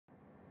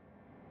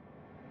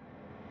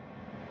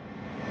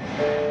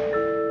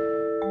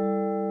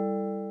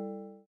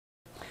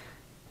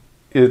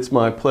It's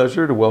my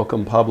pleasure to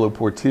welcome Pablo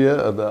Portilla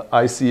of the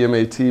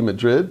ICMAT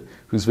Madrid,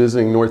 who's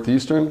visiting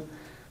Northeastern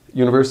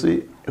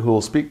University, who will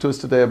speak to us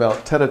today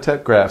about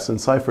tête-à-tête graphs and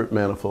Seifert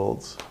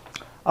manifolds.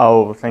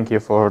 Oh, thank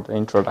you for the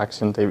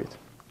introduction, David.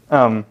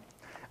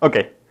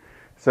 Okay,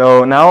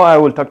 so now I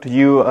will talk to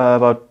you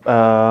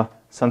about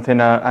something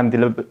I'm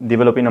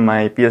developing on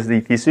my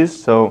PhD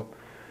thesis. So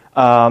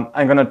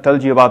I'm going to tell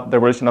you about the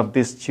relation of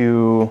these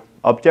two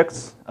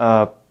objects.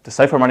 The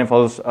Seifert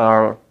manifolds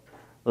are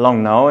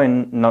long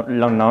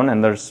known,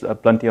 and there's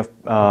plenty of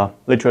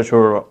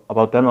literature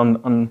about them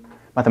on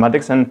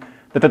mathematics. And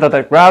the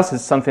tête-à-tête graphs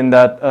is something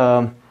that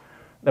the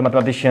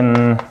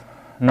mathematician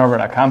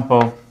Norbert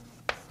Acampo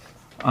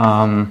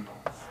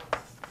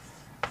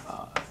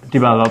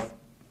developed.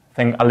 I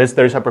think at least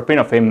there is a preprint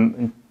of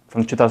him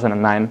from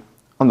 2009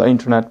 on the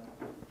internet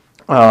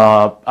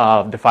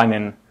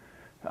defining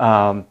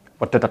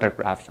what tête-à-tête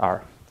graphs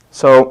are.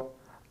 So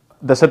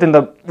the setting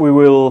that we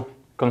will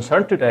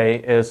concern today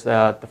is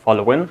the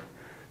following.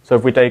 So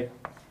if we take,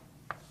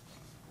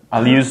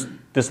 I'll use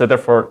this letter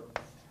for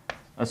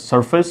a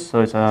surface,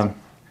 so it's an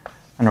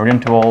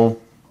orientable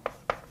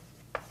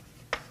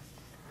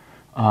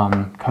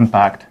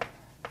compact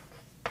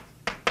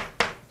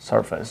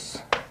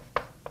surface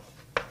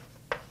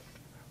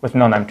with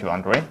no empty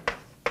boundary.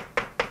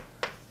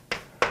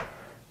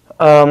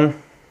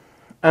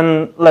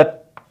 And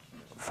let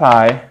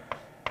phi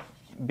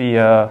be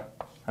an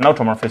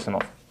automorphism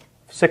of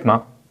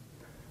sigma.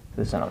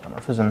 This is an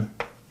automorphism.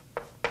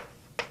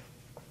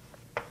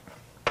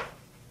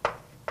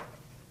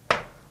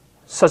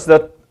 Such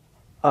that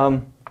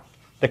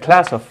the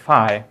class of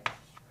phi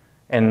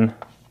in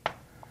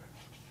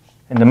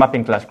the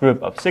mapping class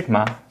group of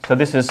sigma, so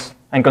this is,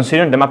 I'm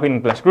considering the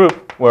mapping class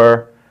group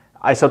where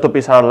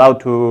isotopies are allowed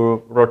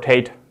to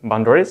rotate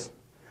boundaries.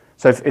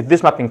 So if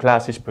this mapping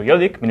class is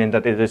periodic, meaning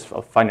that it is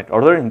of finite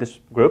order in this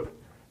group,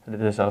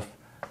 that it is of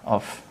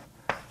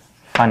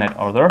finite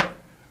order,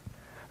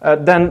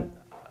 then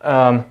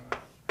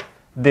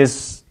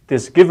this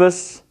gives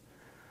us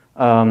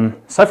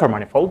Seifert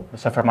manifold. The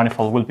Seifert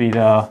manifold will be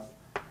the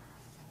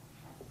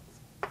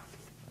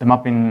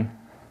mapping.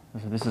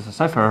 So this is a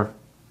Seifert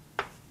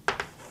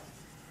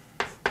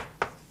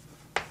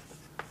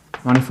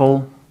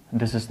manifold, and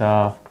this is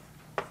the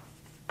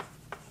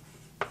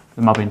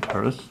mapping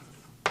torus.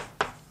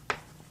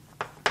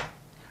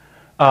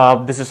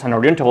 This is an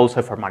orientable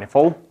Seifert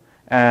manifold,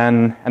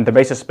 and the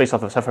basis space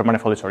of the Seifert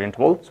manifold is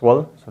orientable as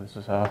well. So this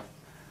is a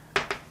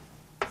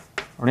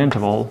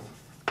orientable,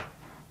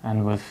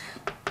 and with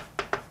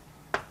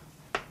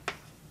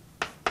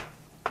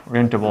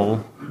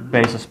orientable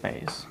basis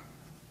space.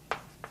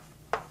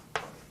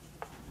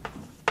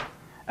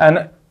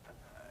 And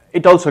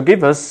it also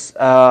gives us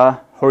a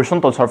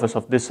horizontal surface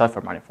of this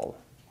Seifert manifold.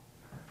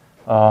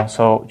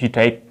 So you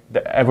take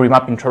every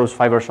mapping torus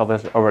fibers over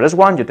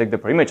S1, you take the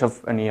preimage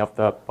of any of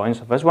the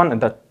points of S1,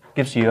 and that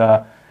gives you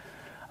a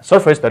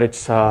surface that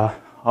it's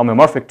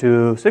homeomorphic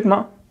to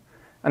sigma,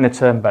 and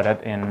it's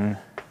embedded in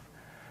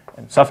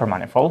Seifert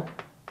manifold.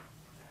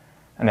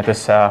 And it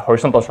is a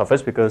horizontal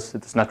surface because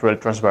it is naturally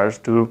transverse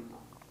to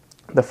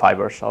the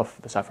fibers of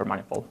the Seifert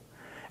manifold.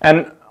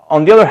 And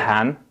on the other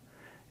hand,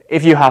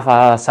 if you have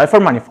a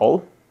Seifert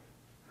manifold,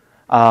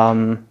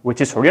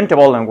 which is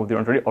orientable and with the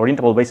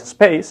orientable basis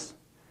space,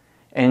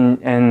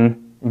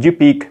 and you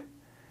pick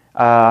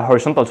a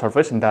horizontal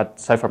surface in that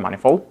Seifert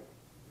manifold,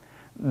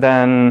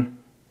 then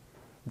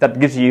that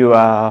gives you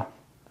a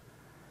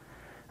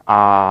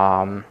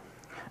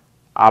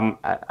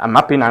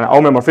mapping and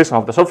homomorphism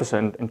of the surface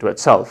into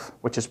itself,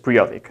 which is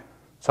periodic.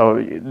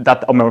 So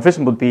that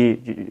homomorphism would be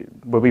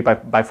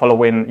by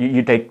following,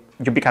 you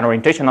pick an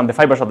orientation on the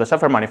fibers of the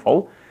Seifert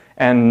manifold,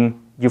 and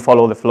you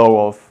follow the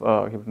flow of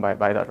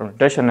by that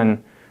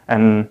orientation,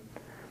 and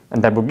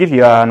that will give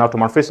you an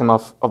automorphism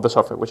of the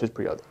surface, which is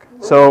periodic.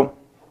 So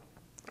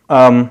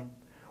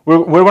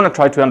we're going to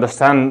try to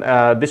understand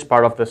this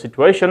part of the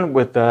situation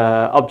with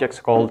objects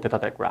called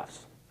tête-à-tête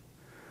graphs.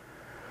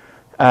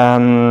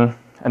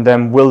 And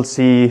then we'll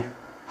see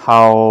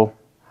how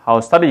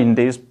studying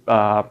this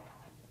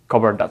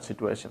covered that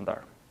situation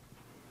there.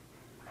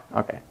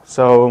 Okay,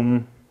 so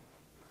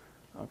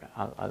okay,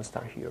 I'll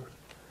start here.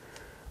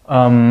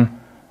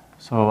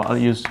 So I'll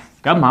use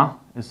gamma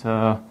as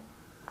a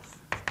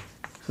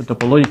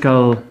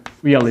topological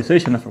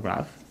realization of a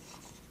graph.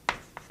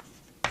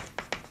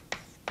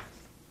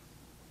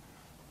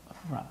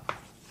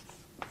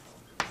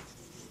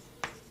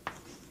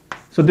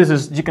 So this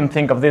is, you can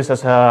think of this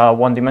as a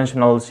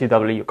one-dimensional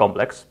CW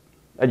complex.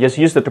 I just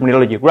use the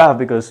terminology graph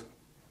because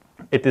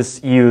it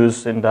is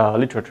used in the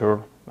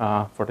literature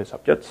for these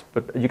objects.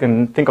 But you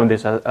can think of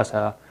this as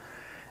a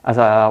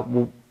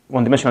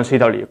one-dimensional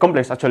CW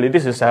complex. Actually,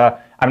 this is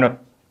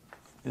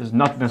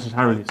not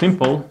necessarily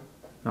simple,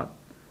 not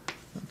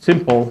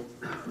simple.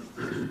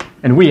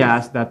 And we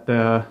ask that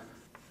the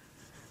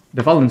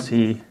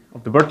valency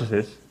of the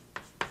vertices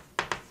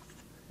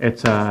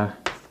it's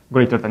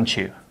greater than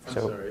 2. I'm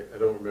sorry, I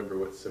don't remember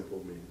what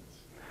simple means.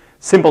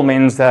 Simple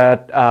means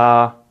that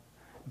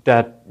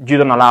that you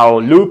don't allow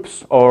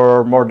loops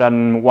or more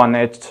than one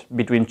edge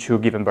between two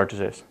given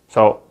vertices.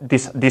 So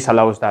this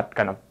allows that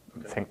kind of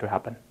thing to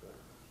happen.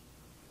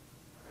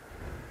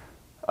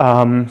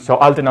 So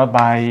I'll denote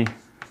by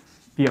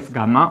P of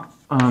gamma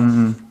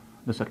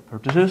the set of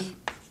vertices,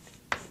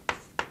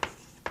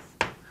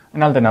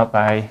 and I'll denote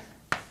by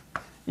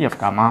E of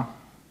gamma.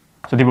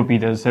 So this will be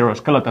the zero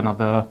skeleton of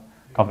the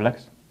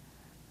complex,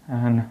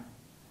 and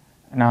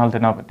I'll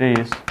denote with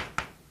this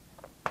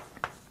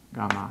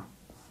gamma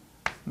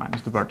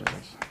minus the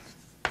vertices.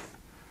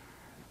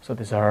 So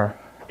these are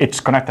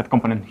each connected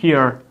component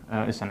here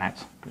is an edge.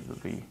 This will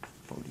be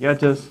all the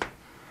edges,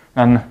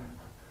 and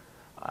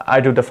I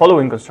do the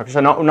following construction.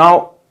 So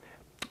now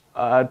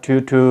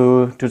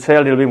to say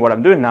a little bit what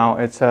I'm doing now,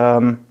 it's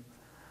I'm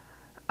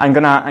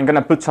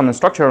gonna put some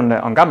structure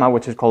on gamma,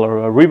 which is called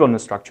a ribbon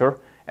structure,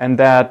 and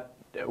that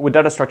with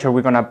that structure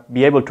we're gonna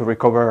be able to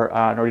recover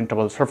an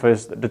orientable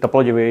surface, the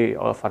topology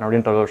of an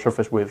orientable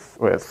surface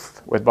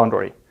with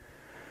boundary.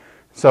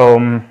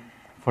 So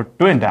for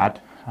doing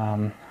that,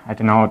 I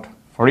denote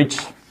for each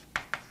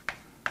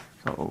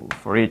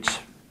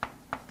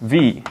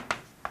v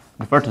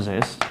the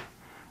vertices,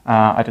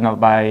 I denote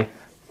by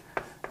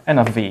n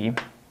of v.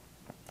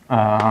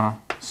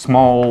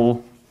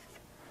 Small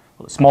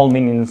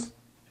means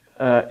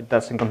it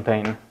doesn't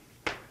contain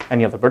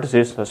any of the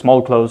vertices, a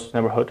small closed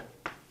neighborhood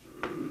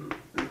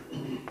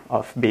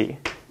of B.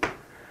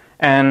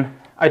 And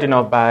I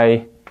denote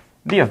by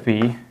D of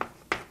B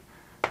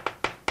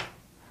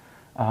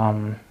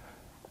n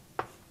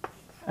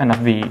of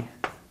V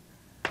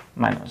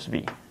minus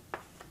V.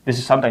 This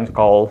is sometimes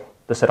called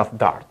the set of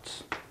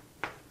darts.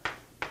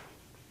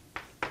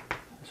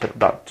 Set of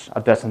darts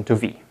adjacent to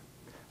V.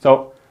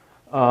 So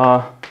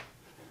the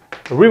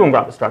ribbon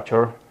graph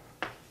structure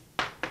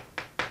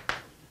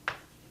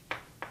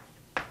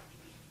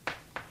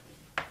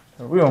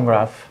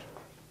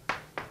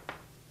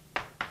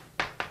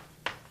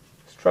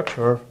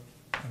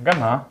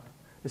gamma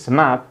is a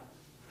map.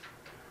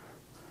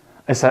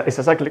 It's a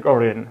cyclic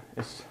origin.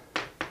 It's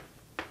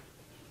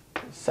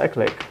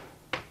cyclic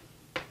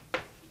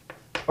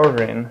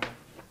origin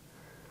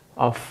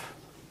of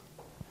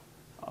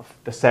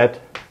the set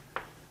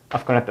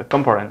of connected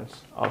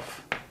components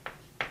of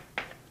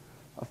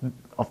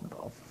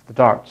the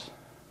darts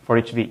for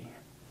each V.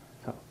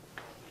 So,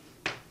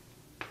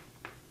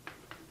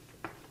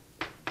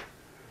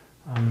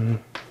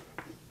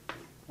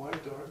 why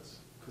darts?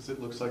 Because it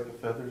looks like the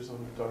feathers on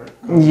the dart.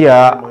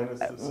 Yeah,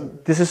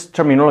 this is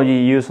terminology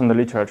used in the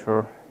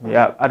literature.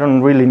 Yeah, I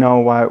don't really know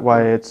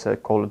why it's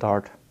called a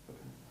dart. I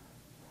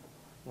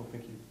don't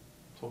think you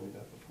told me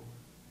that before.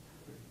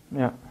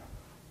 Yeah.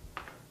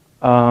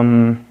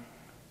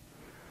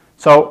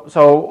 So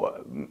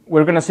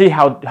we're going to see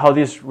how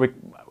this.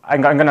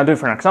 I'm going to do it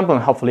for an example,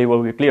 and hopefully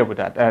we'll be clear with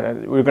that.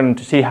 We're going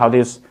to see how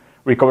this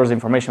recovers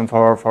information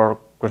for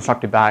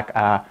constructing back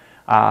an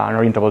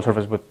orientable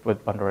surface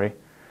with boundary.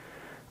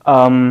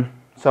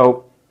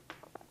 So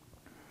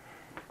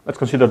let's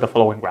consider the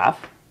following graph.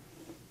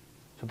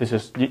 So this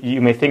is,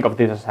 you may think of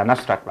this as an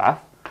abstract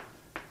graph.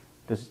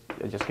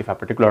 I just give a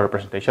particular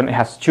representation. It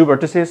has two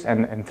vertices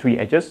and three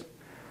edges.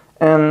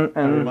 And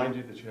I remind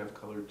you that you have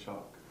colored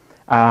chalk.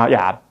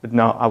 Yeah, but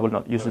no, I will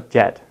not use it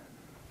yet.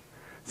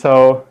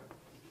 So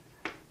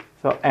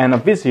n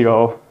of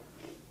V0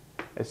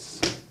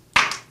 is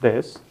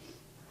this,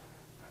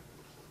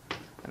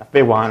 and of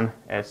V1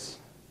 is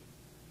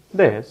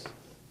this,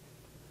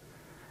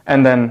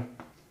 and then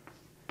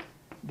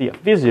d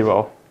of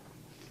V0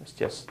 is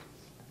just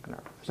going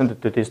to represent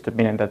it to this, to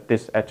meaning that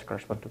this edge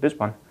corresponds to this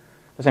one.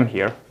 The same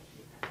here,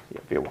 d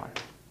of V1.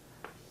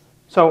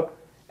 So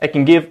I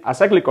can give a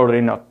cyclic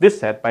ordering of this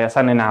set by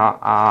assigning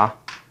a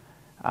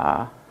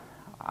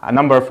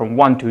number from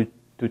 1 to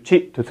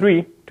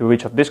 3 to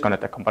each of these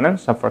connected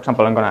components. So for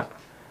example, I'm going to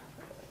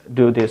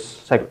do this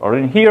cyclic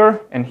ordering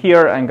here, and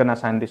here I'm going to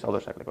assign this other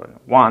cyclic ordering,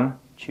 1,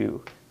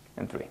 2,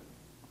 and 3.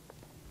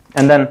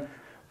 And then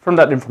from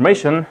that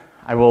information,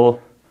 I will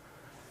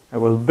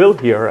build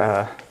here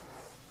a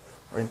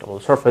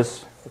orientable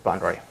surface with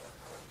boundary.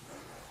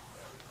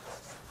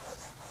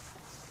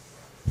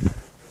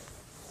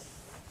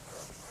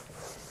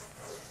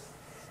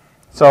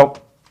 So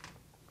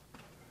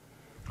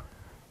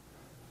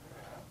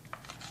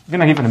I'm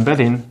going to give an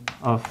embedding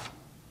of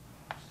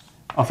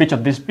each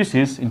of these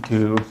pieces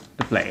into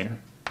the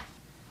plane.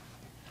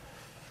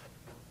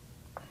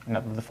 And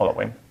I'll do the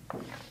following.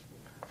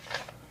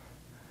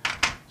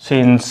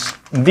 Since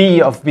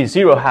D of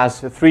V0 has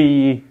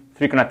three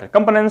connected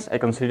components, I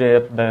consider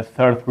it the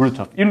third root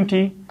of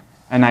unity,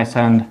 and I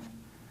send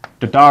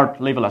the dart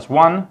label as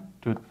 1.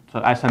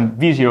 So I send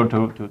V0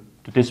 to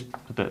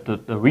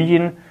the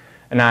region,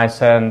 and I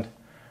send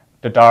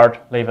the dart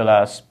label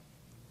as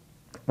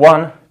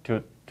 1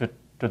 to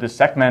this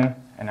segment,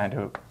 and I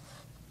do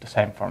the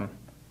same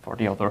for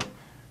the other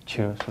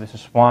two. So this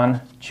is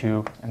 1,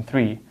 2, and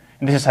 3.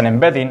 And this is an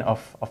embedding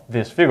of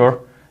this figure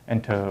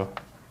into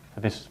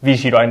this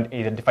V0 and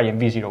identifying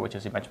V0, which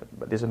is image,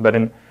 but this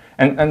embedding.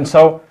 And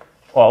so,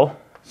 well,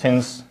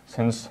 since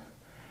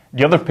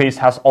The other piece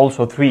has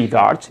also 3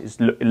 darts. It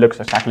looks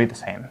exactly the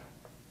same.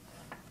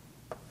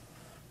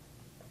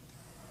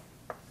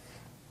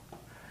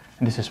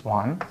 And this is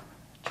 1,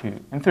 2,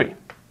 and 3.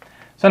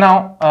 So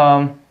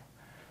now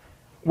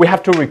we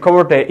have to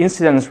recover the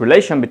incidence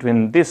relation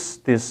between this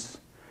to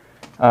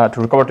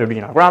recover the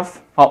original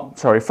graph. Oh,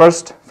 sorry.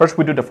 First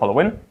we do the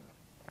following.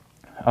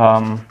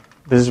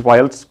 This is why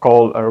it's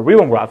called a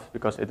ribbon graph,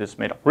 because it is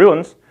made of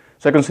ribbons.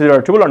 So I consider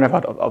a tubular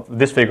neighborhood of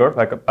this figure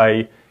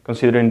by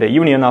considering the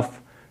union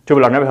of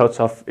tubular neighborhoods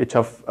of each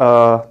of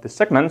the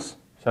segments.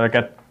 So I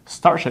get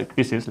star-shaped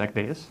pieces like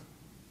this.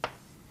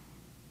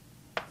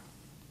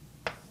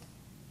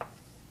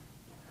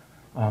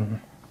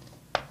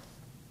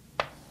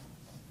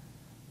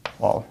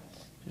 Well,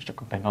 just to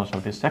contain also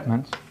these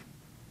segments.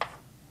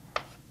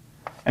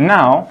 And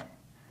now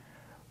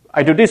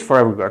I do this for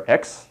every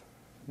vertex.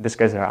 In this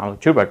case, there are only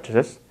 2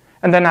 vertices.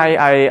 And then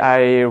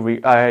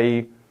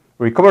I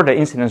recover the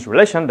incidence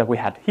relation that we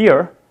had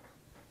here.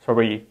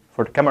 Sorry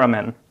for the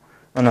cameraman.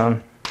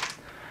 And,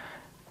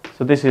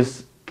 so this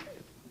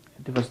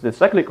was the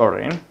cyclic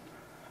ordering.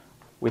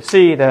 We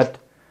see that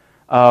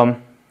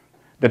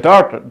the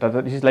dart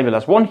that is labeled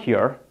as 1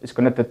 here is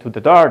connected to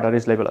the dart that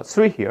is labeled as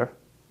 3 here.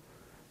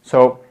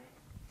 So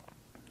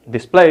in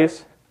this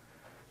place,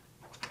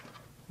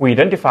 we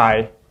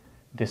identify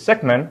this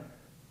segment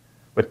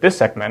with this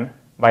segment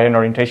by an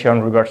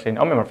orientation reversing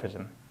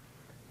homeomorphism.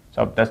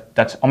 So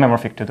that's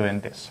homomorphic to doing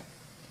this.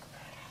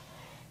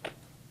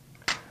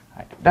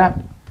 I do that,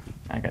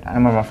 I get an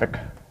homomorphic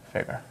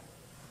figure.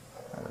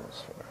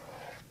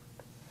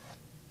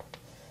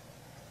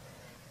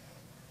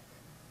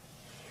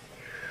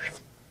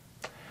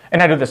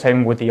 And I do the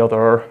same with the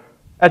other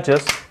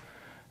edges.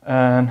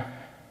 And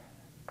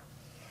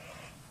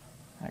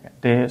I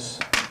get this.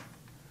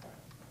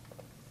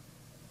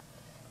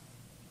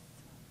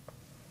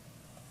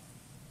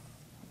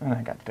 And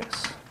I got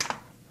this.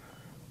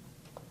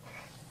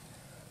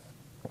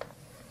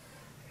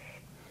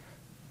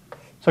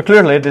 So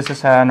clearly, this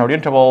is an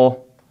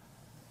orientable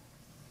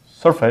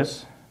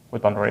surface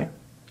with boundary.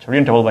 It's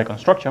orientable by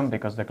construction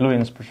because the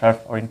gluins preserve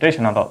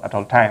orientation at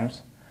all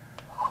times,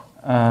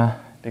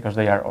 because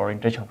they are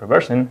orientation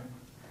reversing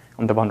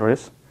on the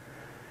boundaries.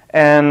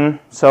 And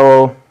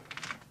so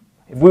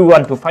if we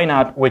want to find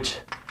out which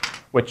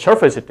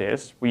surface it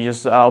is, we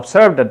just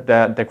observe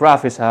that the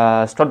graph is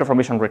a strong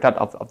deformation retard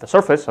of the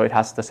surface, so it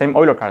has the same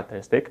Euler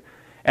characteristic,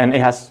 and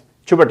it has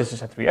 2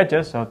 vertices and 3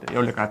 edges, so the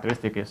Euler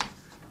characteristic is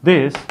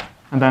this,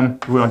 and then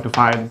we want to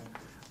find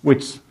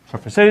which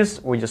surface it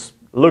is. We just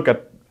look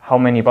at how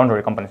many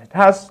boundary components it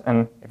has,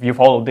 and if you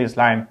follow this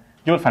line,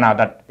 you will find out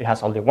that it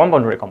has only 1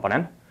 boundary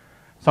component.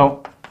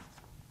 So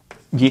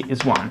G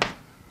is 1.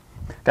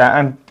 Okay,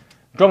 I'm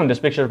drawing this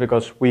picture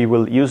because we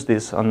will use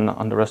this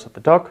on the rest of the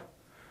talk.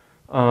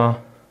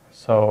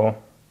 So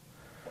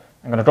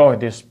I'm going to draw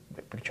this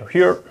picture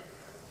here.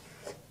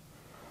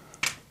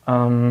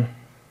 So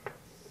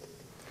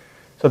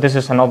this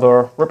is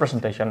another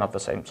representation of the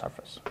same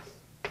surface.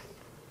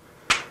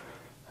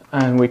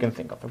 And we can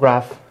think of the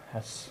graph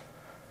as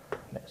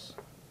this.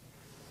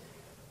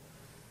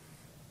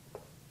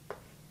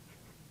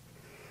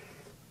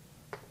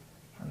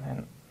 And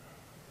then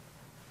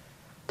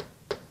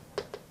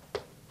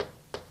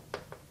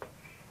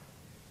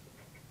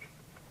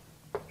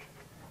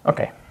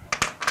okay.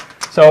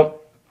 So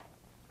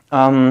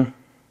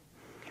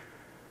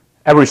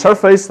every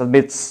surface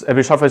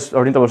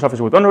orientable surface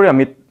with boundary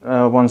emit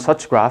one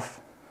such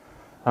graph,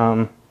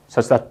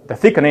 such that the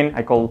thickening,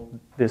 I call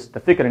this the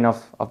thickening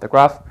of the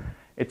graph,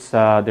 it's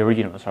the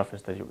original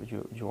surface that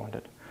you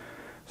wanted.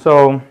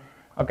 So,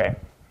 okay.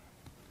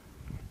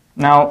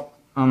 Now,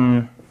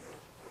 I'm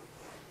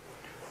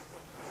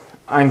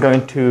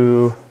going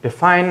to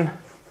define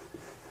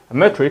a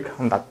metric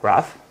on that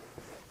graph.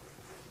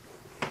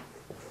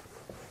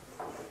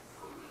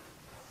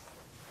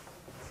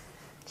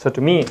 So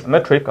to me, a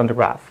metric on the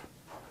graph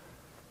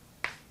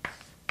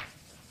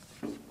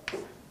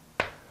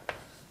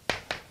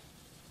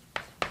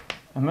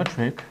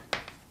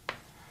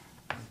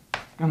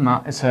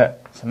is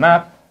a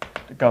map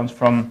that comes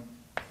from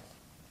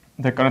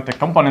the connected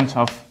components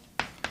of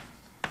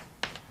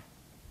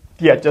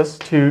the edges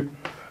to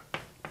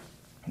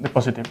the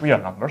positive real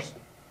numbers.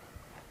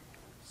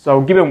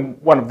 So given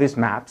one of these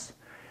maps,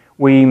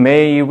 we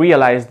may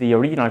realize the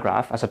original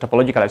graph as a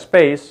topological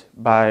space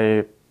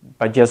by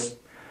just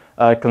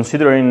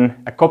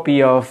considering a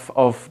copy of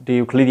the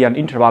Euclidean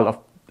interval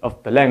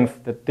of the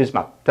length that this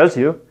map tells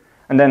you,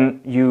 and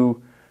then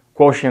you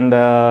quotient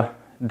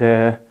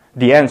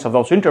the ends of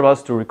those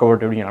intervals to recover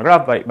the original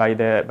graph by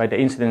the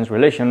incidence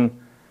relation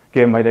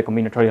given by the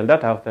combinatorial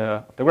data of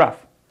the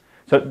graph.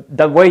 So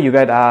that way you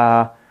get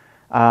a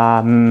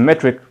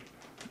metric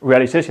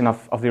realization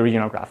of the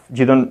original graph.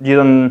 You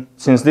don't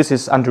since this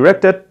is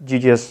undirected, you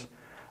just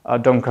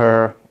don't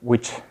care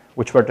which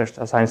vertex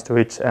assigns to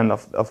each end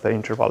of the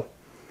interval.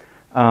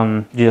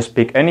 You just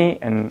pick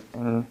any, and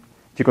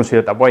you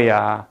consider that way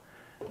a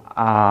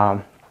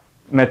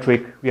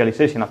metric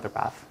realization of the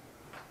graph.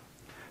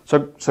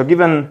 So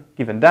given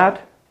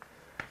that,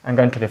 I'm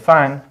going to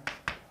define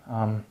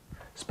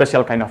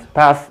special kind of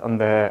path on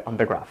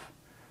the graph.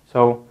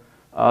 So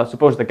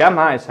suppose the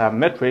gamma is a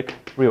metric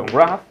Riemann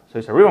graph. So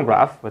it's a Riemann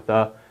graph with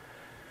a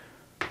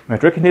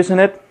metric index in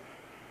it.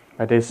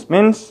 By this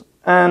means,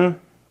 and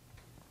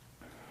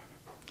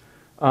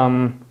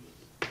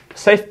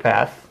safe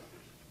path,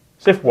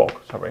 safe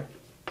walk. Sorry,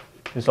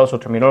 this is also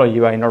terminology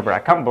by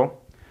Norbert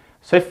Campbell.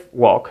 Safe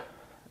walk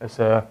is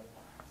a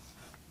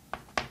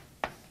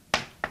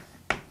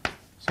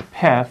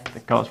path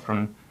that goes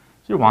from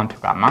 0, 1 to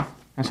gamma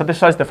and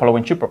satisfies the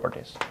following two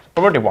properties. So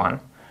property 1,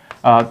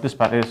 this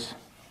path is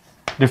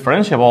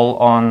differentiable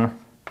on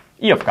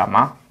E of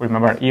gamma.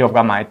 Remember, E of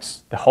gamma,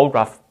 it's the whole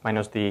graph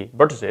minus the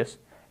vertices.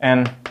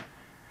 And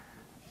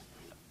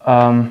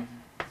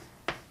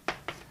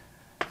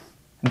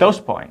those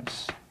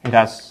points, it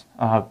has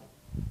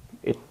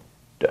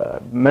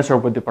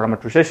measured with the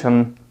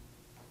parametrization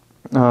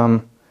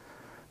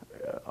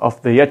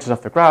of the edges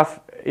of the graph.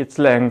 Its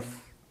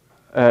length,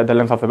 the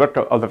length of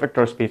the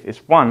vector space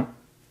is 1.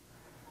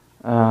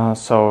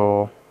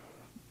 So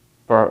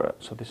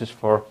this is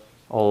for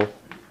all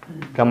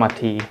gamma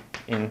t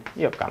in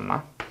E of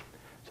gamma.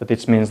 So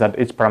this means that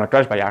it's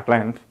parameterized by arc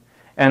length.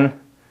 And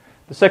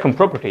the second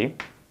property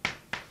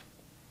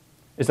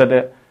is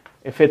that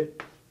if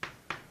it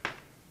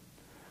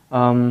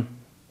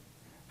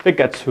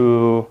gets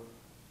to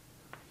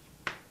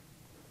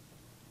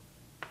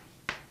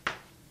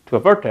a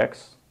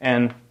vertex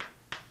and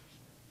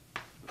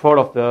part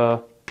of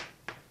the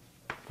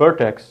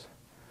vertex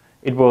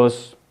it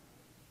was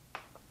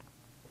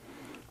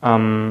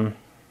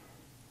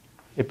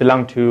it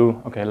belonged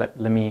to, okay, let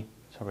me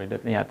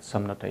add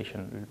some notation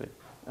a little bit.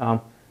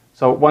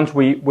 So once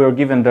we were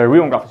given the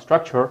Riemann graph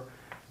structure,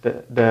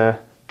 the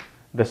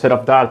set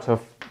of dots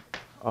of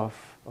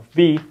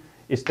V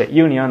is the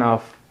union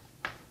of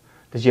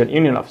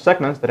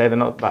segments that I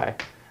denote by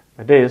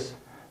this,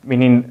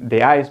 meaning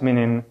the I is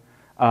meaning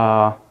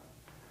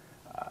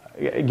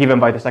given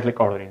by the cyclic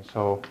ordering.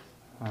 So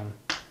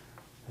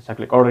the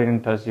cyclic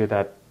ordering tells you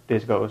that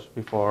this goes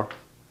before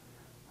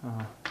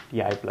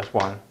the I plus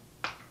 1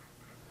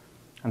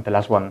 and the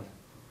last one.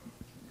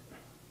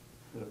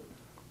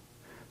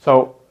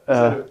 So is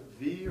that a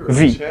V or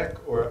V. a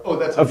check or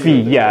that's a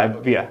V, yeah,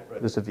 okay. yeah, Right.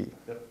 there's a V.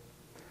 Yep.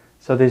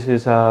 So this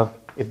is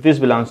if this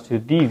belongs to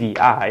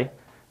dVi,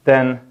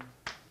 then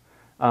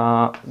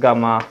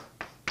gamma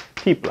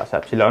t plus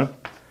epsilon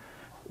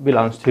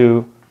belongs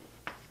to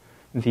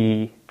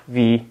the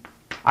Vi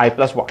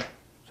plus 1.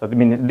 So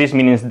this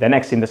means the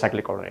next in the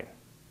cyclic ordering.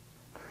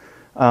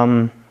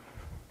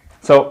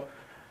 So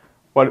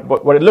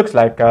what it looks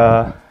like,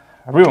 a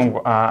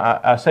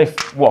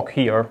safe walk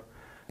here.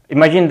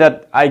 Imagine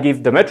that I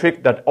give the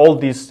metric that all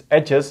these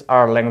edges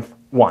are length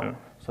 1.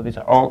 So these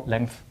are all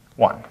length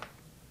 1.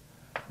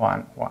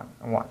 1, 1,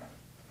 and 1.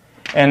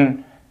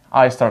 And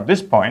I start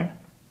this point.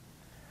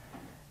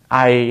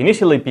 I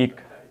initially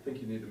pick. I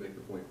think you need to make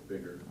the point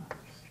bigger.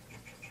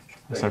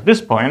 I start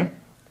this point,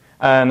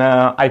 and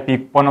I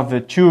pick one of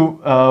the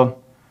two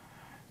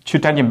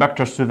tangent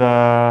vectors to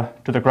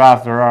the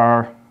graph. There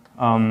are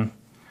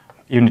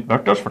unit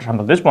vectors, for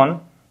example, this one,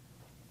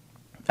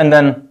 and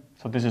then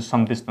so this is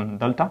some distance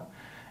delta,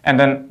 and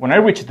then when I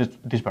reach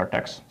this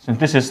vertex, since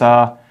this is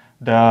the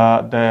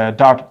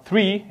dart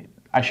 3,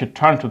 I should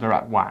turn to the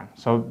right 1.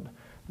 So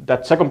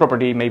that second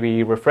property may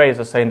be rephrased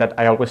as saying that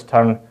I always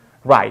turn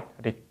right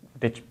at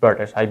each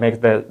vertex. I make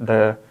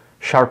the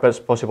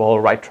sharpest possible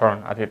right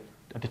turn at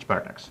each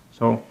vertex.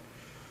 So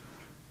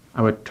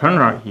I would turn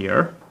right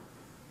here,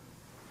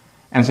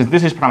 and since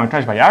this is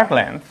parameterized by arc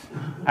length,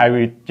 I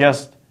would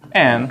just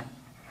end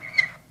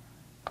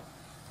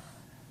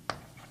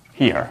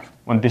here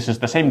when this is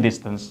the same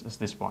distance as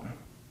this one.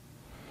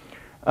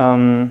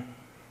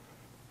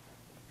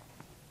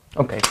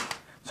 Okay,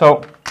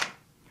 so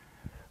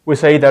we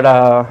say that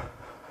a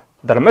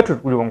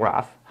metric Riemann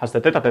graph has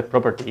the Tête-à-tête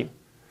property.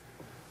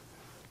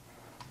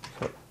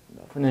 So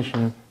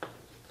definition,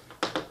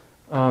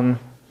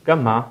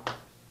 gamma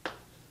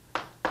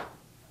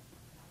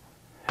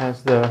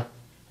has the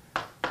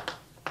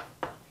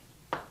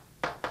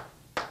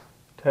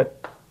Tête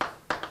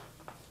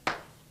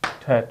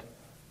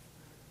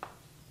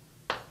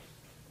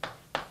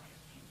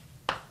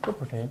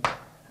property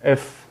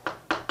if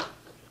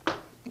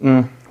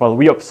well,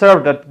 we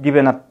observe that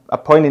given a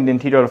point in the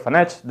interior of an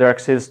edge, there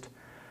exist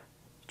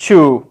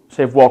two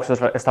safe walks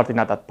starting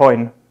at that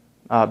point,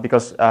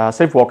 because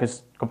safe walk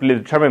is completely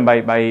determined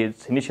by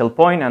its initial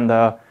point and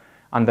the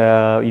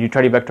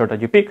unitary vector that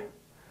you pick.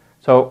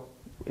 So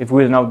if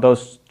we denote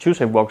those two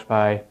safe walks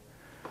by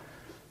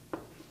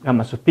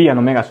gamma sub p and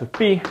omega sub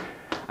p,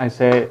 I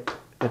say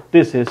that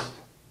this is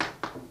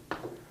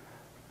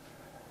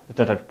the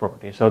Tête-à-tête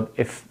property. So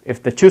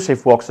if the two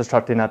safe walks are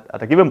starting at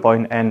a given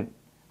point and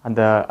at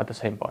the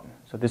same point.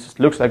 So this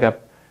looks like a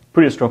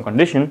pretty strong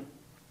condition.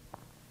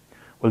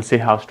 We'll see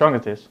how strong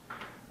it is.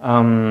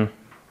 So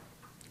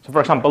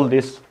for example,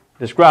 this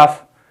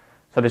graph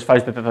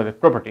satisfies the Tête-à-tête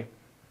property.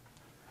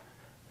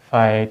 If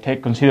I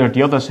consider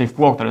the other safe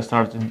walk that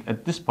starts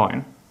at this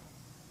point,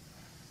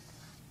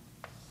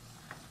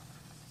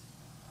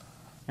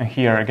 And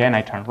here again,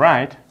 I turn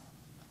right.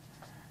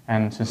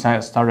 And since I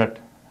started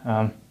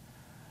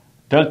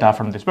delta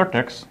from this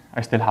vertex,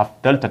 I still have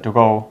delta to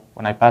go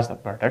when I pass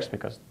that vertex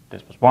because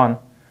this was 1.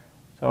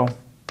 So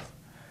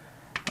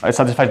it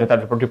satisfies the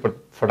data property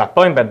for that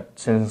point, but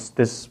since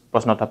this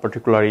was not a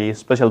particularly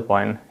special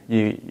point,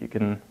 you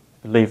can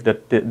believe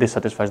that this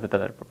satisfies the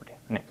data property,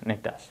 and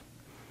it does.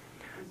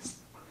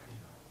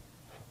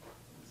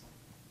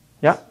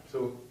 Yeah?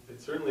 So it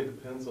certainly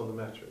depends on the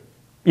metric.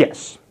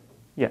 Yes.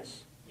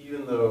 Yes.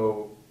 Even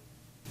though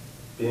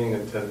being a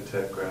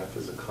tête-à-tête graph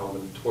is a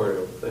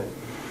combinatorial thing.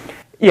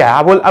 Yeah,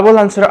 I will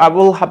answer. I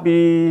will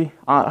happily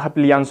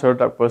answer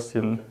that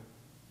question. Okay.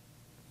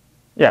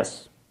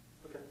 Yes.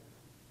 Okay.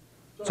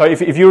 So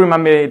if you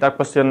remember that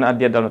question at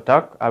the end of the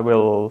talk, I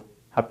will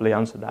happily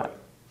answer that.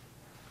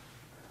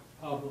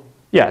 Pablo,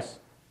 Yes.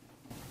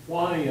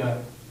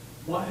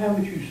 why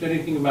haven't you said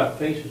anything about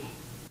faces?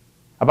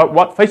 About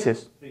what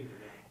faces?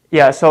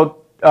 Yeah. So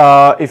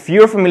if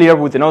you're familiar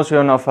with the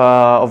notion of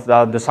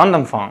the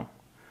Sonderfang,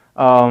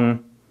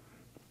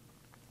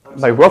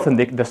 by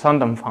Rothendick, the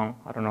Sonderfang.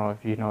 I don't know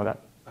if you know that.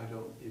 I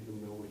don't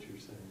even know what you're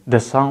saying. The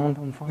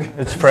Sonderfang.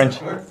 It's French.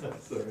 Sorry.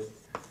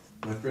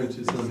 My French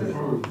is limited.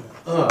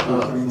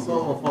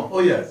 Oh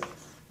yes.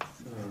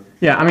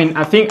 Yeah, I mean,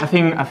 I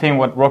think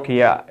what Rocky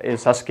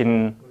is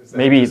asking, Is that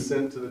maybe.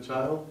 Sent to the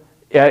child?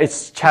 Yeah,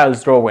 it's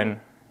child's drawing.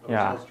 Oh,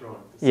 Yeah. child's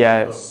drawing.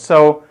 Yeah.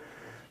 Oh.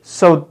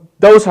 So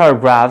those are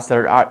graphs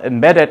that are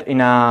embedded in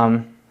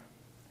a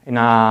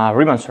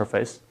Riemann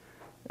surface,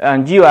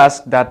 and you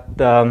ask that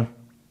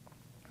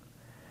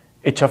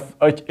each of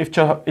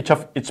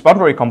its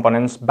boundary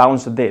components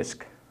bounds a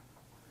disk,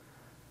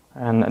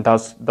 and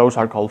those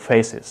are called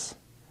faces.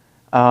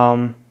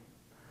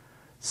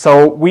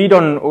 So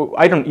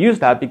I don't use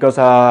that because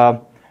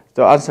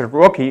to answer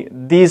Rocky,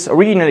 this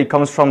originally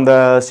comes from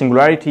the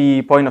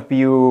singularity point of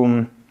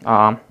view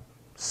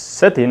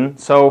setting.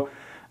 So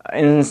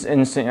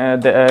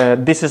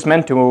this is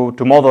meant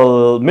to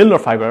model Milnor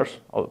fibers.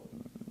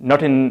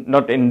 Not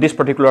in this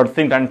particular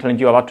thing that I'm telling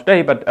you about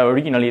today, but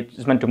originally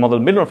it's meant to model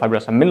Milnor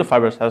fibers, and Milnor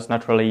fibers has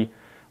naturally,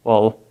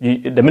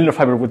 the Milnor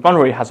fiber with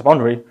boundary has a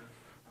boundary,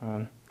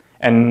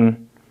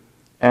 and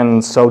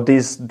so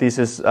this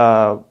is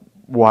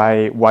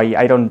why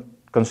I don't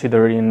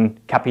consider in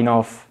capping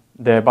off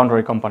the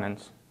boundary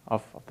components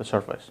of the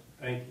surface.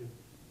 Thank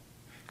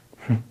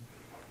you.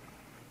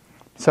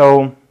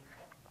 So,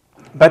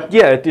 but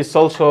yeah, it is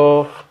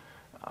also.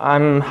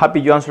 I'm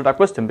happy you answered that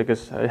question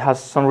because it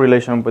has some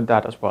relation with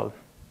that as well.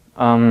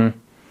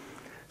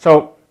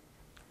 So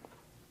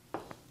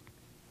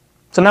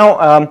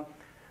now,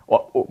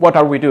 what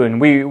are we doing?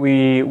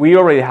 We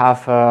already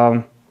have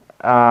a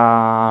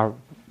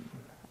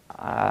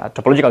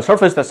topological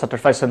surface that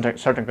satisfies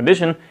certain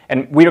condition,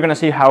 and we're going to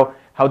see how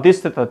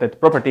this tête-à-tête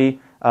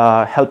property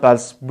help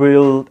us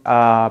build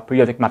a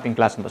periodic mapping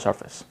class on the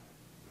surface.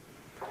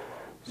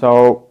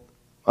 So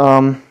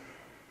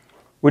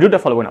we do the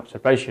following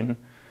observation.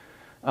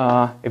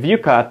 If you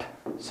cut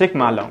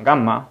sigma along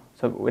gamma,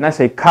 so when I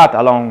say cut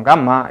along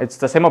gamma, it's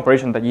the same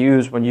operation that you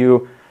use when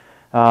you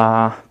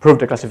prove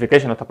the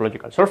classification of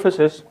topological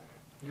surfaces.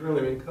 You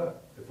really mean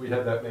cut? If we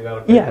had that made out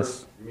of paper,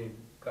 yes. You mean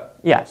cut?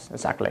 Yes,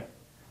 exactly.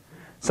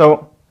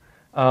 So,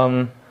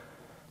 for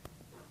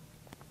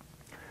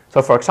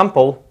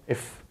example,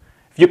 if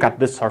you cut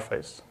this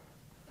surface,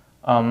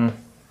 and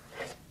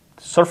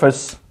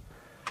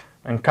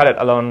cut it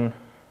along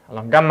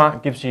gamma,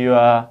 it gives you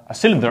a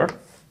cylinder.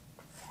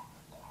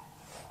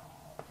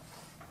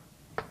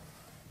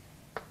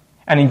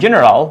 And in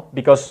general,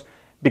 because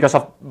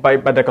by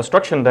the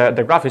construction,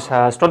 the graph is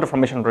a strong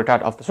deformation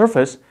retard of the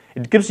surface,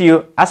 it gives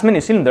you as many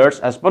cylinders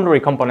as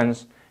boundary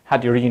components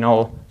had the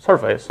original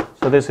surface.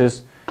 So this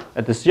is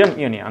a disjunct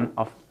union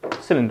of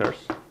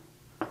cylinders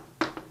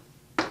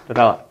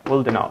that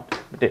will denote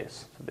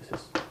this. So this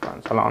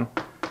runs along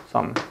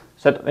some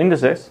set of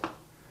indices.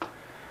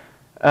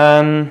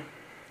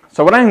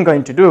 So what I'm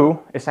going to do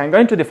is I'm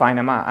going to define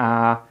a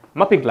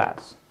mapping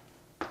class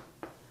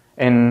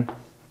in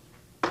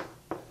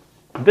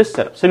this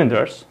set of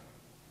cylinders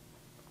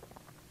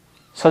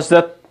such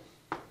that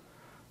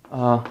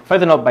if I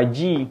denote by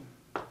G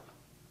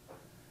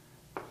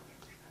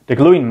the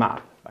gluing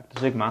map back to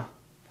sigma,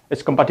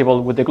 it's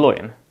compatible with the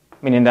gluing,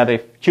 meaning that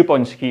if 2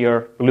 points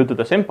here glue to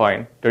the same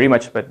point, their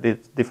image by the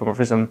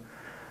diffeomorphism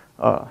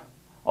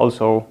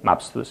also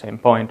maps to the same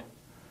point.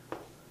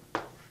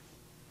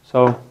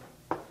 So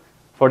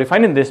for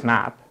defining this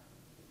map,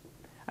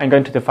 I'm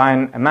going to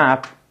define a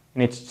map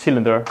in each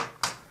cylinder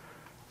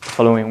the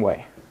following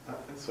way.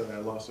 Sorry, I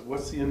lost it.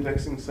 What's the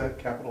indexing set,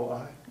 capital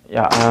I?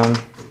 Yeah,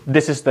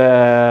 this is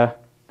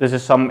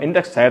some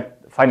index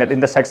set, finite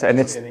index set, and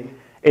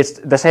it's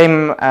the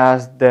same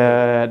as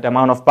the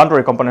amount of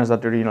boundary components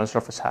that the original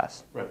surface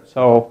has. Right.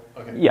 So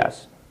okay.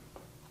 Yes.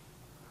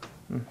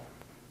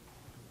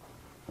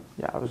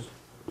 Yeah, I was.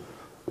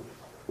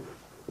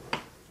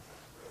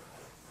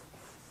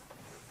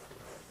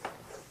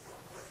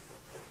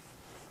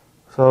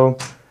 So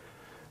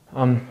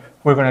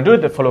we're going to do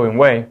it the following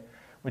way.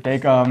 We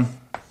take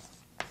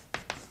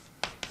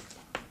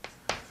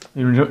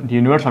the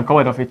universal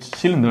covet of each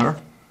cylinder.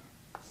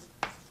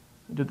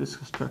 Do this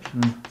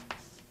construction.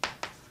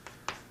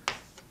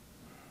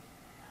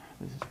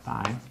 This is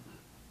pi,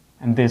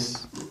 and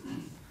this.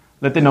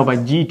 Let me know by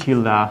G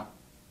tilde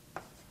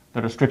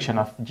the restriction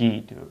of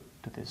G to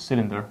this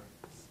cylinder.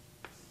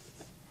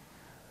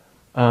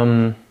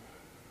 And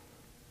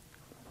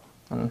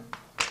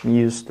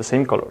use the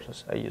same colors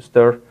as I used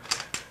there.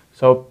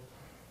 So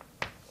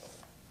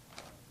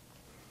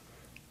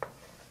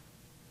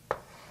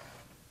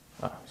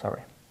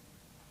sorry.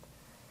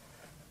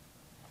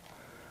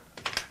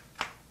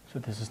 So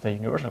this is the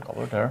universal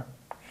color there.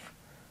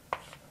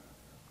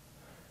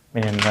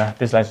 Meaning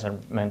these lines are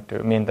meant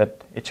to mean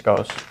that each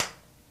goes.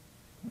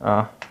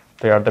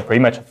 They are the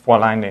pre-image of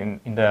one line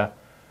in the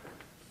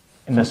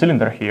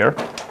cylinder here.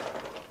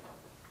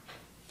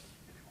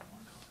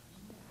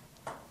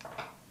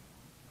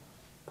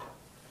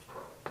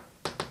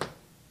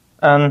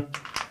 And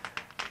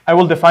I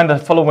will define the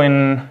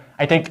following.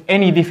 I take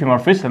any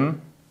diffeomorphism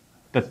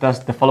that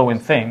does the following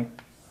thing.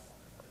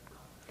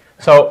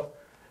 So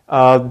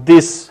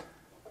this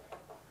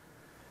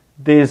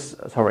has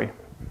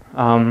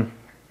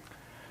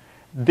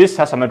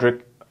a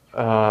metric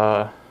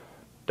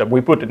that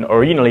we put in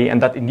originally,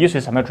 and that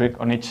induces a metric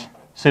on each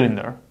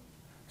cylinder.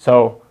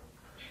 So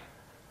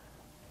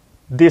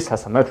this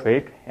has a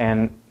metric,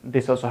 and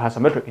this also has a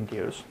metric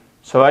induced.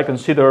 So I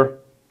consider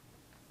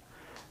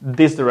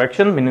this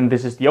direction, meaning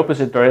this is the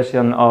opposite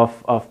direction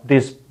of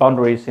this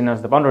boundary seen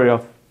as the boundary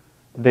of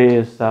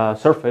this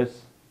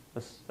surface,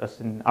 as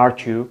in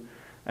R2,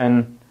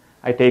 and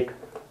I take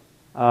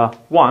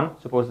 1,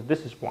 suppose that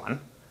this is 1,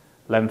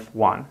 length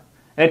 1,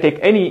 and I take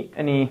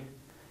any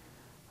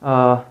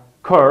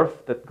curve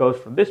that goes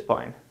from this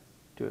point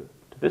to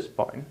this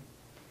point,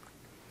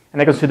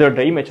 and I consider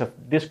the image of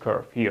this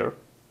curve here.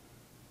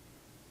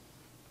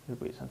 It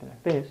will be something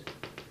like this.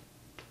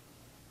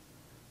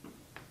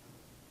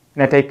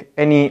 And I take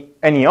any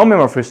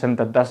homomorphism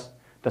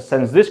that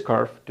sends this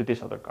curve to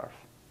this other curve.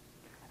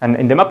 And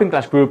in the mapping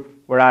class group,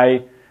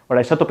 where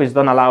isotopies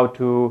don't allow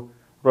to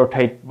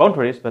rotate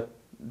boundaries, but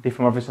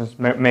diffeomorphisms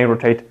may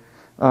rotate,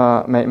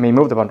 may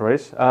move the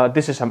boundaries,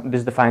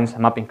 this defines a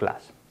mapping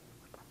class.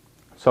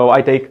 So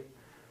I take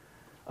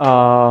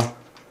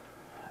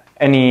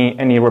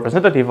any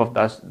representative of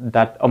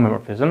that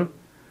homomorphism,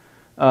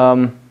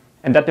 and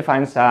that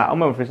defines a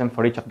homomorphism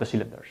for each of the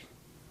cylinders.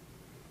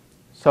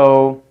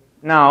 So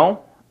now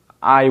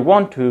I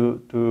want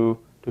to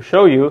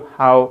show you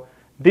how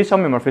this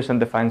homomorphism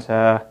defines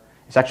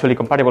is actually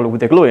compatible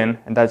with the gluing,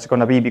 and that's going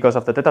to be because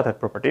of the Tête-à-tête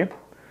property.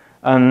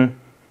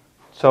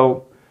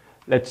 So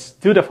let's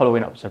do the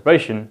following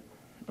observation.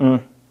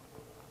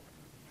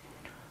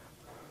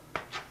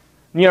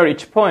 Near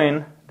each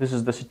point, this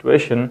is the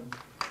situation.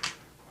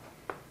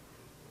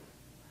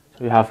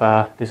 So you have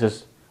this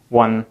is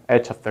one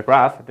edge of the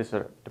graph. These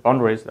are the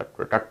boundaries that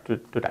react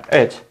to that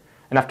edge.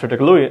 And after the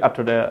gluing,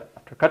 after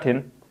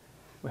cutting,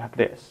 we have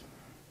this.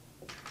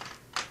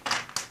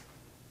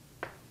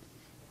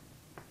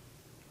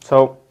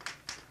 So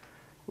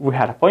we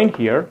had a point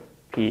here,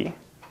 P. It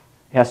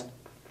has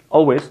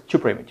always two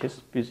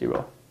preimages,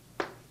 P0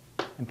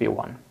 and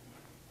P1.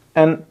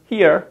 And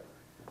here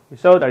we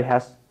saw that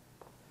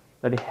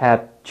it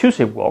had two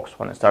shape walks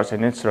when it starts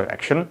in its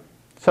direction.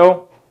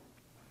 So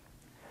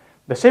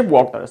the shape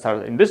walk that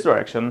starts in this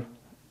direction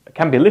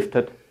can be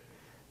lifted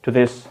to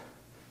this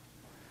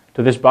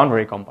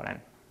boundary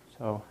component.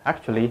 So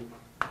actually,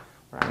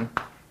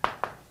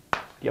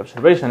 the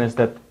observation is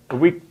that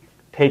we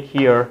take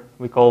here,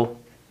 we call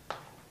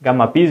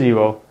gamma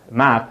P0 a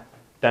map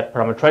that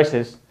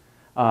parameterizes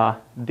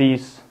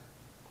this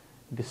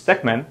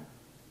segment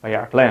by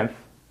arc length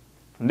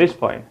from this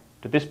point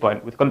to this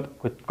point with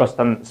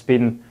constant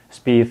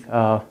speed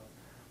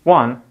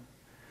 1.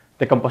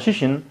 The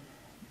composition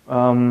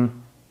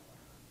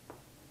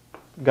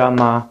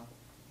gamma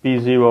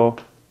P0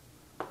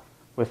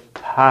 with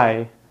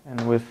pi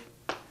and with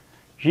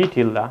G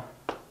tilde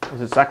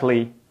is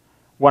exactly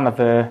one of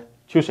the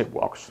two shape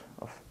walks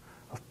of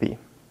P.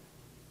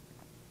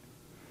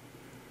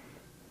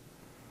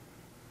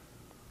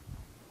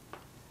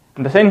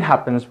 And the same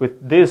happens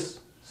with this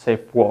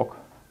shape walk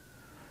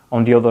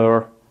on the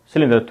other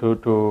cylinder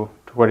to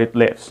where it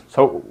lifts.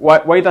 So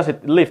why does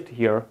it lift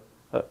here?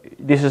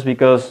 This is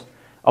because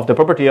of the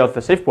property of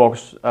the shape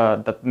walks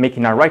that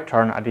making a right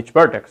turn at each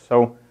vertex.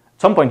 So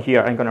at some point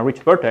here, I'm going to reach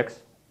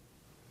vertex.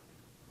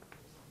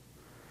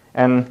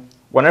 And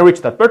when I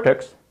reach that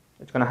vertex,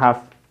 it's going to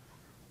have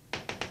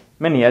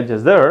many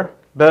edges there,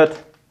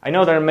 but I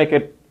know that I make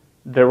it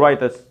the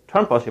rightest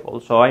turn possible,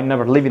 so I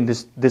never live in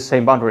this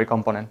same boundary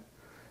component.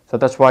 So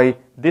that's why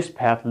this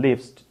path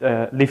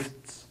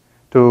lifts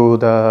to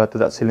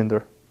that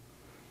cylinder,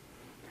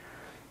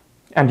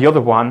 and the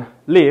other one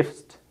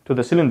lifts to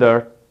the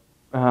cylinder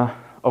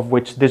of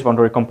which this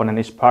boundary component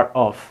is part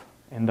of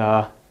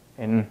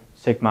in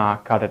sigma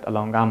caret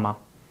along gamma.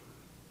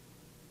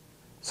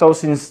 So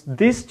since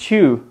these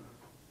two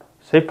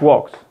shape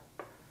walks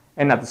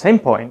end at the same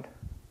point,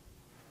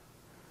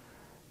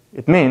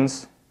 it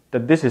means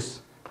that this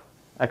is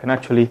I can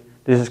actually,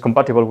 this is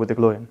compatible with the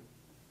gluing.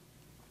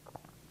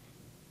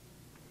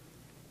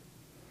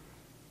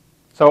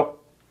 So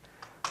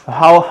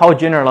how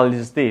general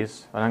is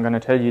this? And I'm going to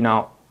tell you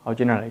now how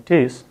general it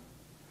is.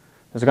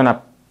 I'm just going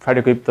to try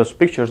to keep those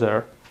pictures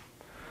there.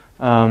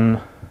 I'm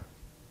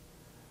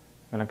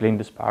going to clean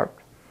this part.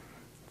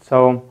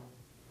 So,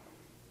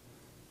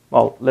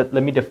 well, let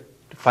me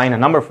define a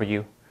number for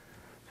you.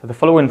 So the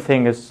following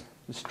thing is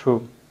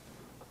true.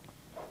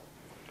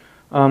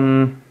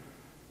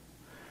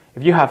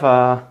 If you have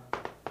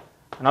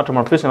an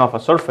automorphism of a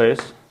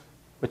surface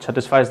which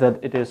satisfies that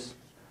it is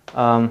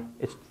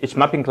its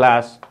mapping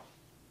class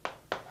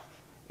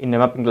in the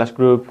mapping class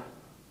group,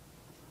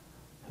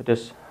 it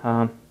is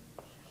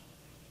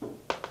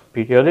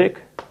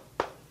periodic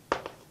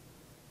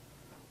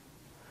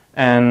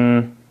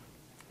and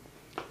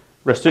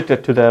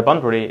restricted to the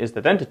boundary is the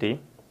identity.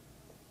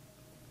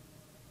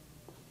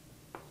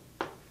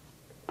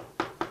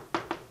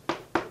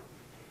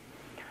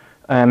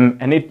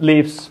 And it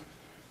leaves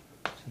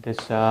this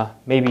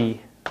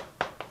maybe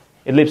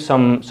it leaves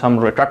some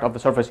retract of the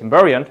surface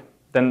invariant.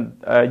 Then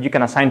you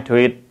can assign to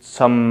it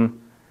some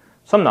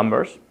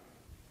numbers,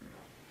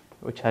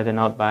 which I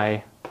denote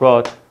by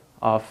rho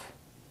of.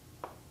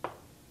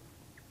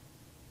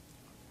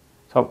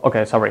 So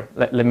okay, sorry.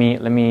 Let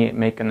me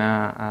make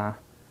a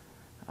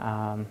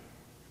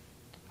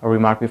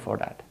remark before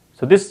that.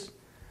 So this,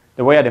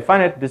 the way I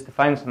define it, this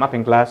defines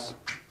mapping class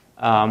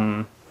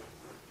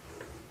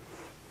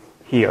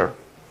here.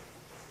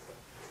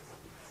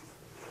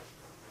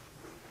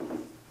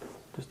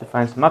 This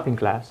defines mapping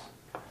class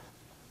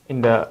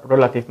in the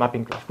relative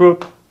mapping class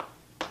group.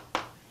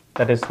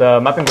 That is the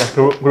mapping class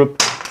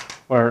group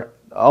where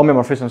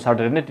homeomorphisms are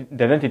the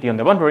identity on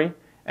the boundary,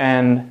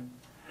 and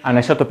an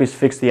isotopy is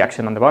fixed the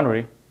action on the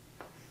boundary.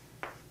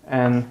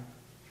 And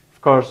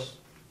of course,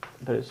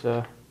 there is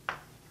a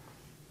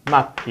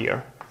map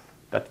here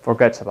that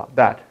forgets about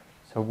that.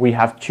 So we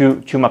have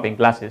two mapping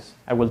classes.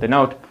 I will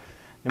denote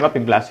the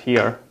mapping class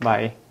here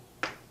by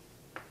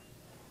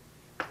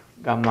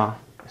gamma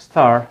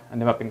star,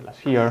 and the mapping class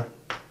here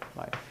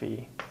by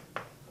phi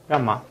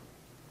gamma.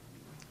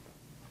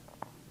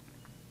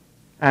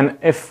 And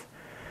if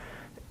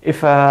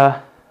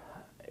a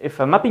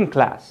mapping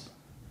class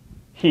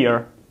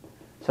here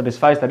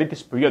satisfies that it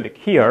is periodic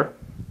here,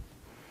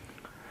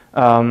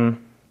 and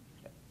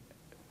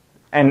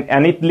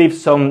it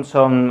leaves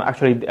some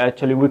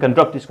actually we can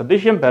drop this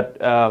condition, but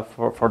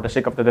for the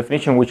sake of the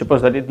definition, we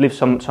suppose that it leaves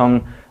some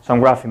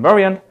graph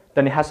invariant.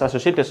 Then it has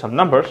associated some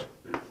numbers,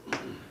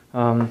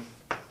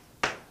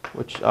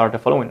 which are the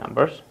following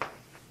numbers,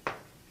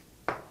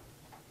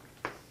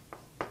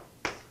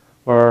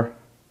 where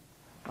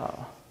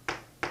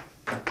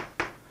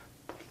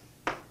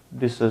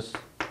this is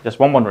just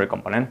one boundary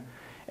component,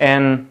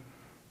 and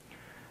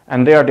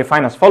they are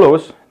defined as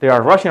follows. They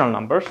are rational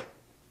numbers,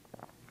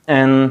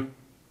 and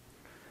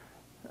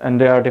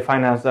they are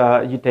defined as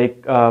you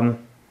take. So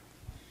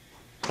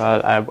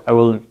I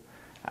will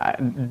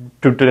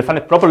to define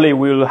it properly.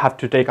 We will have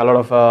to take a lot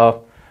of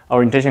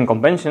orientation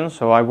conventions.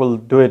 So I will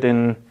do it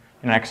in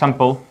an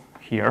example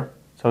here.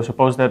 So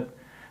suppose that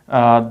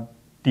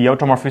the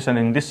automorphism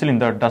in this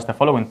cylinder does the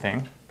following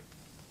thing.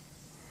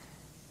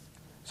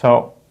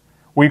 So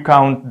we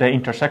count the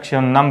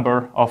intersection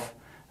number of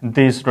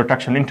this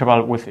retraction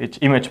interval with its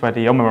image by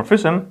the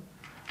homeomorphism,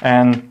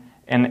 and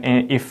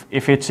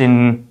if it's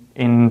in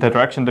the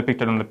direction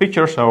depicted on the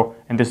picture, so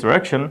in this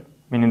direction,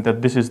 meaning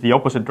that this is the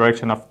opposite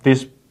direction of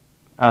this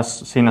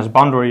as seen as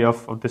boundary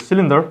of this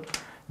cylinder,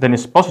 then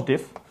it's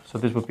positive. So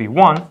this would be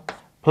 1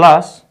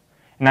 plus,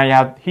 and I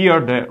have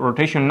here the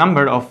rotation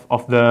number of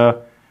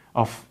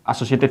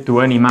associated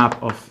to any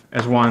map of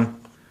S1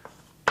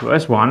 to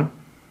S1.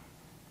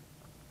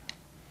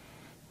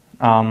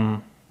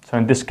 So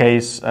in this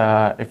case,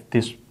 if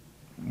this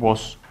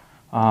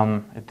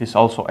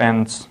also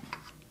ends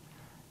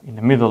in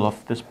the middle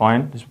of this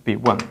point, this would be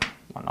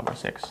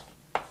 1/6.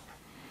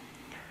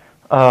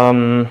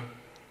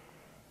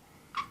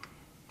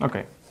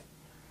 Okay.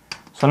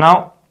 So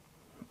now,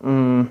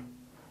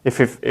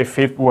 if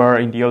it were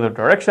in the other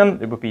direction,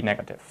 it would be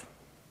negative.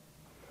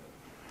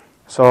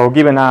 So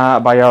given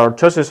by our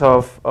choices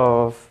of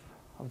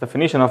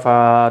definition of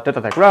a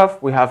Tête-à-tête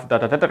graph, we have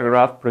that a Tête-à-tête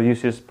graph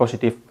produces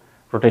positive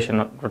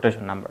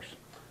rotation numbers.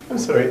 I'm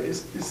sorry,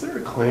 is there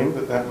a claim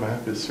that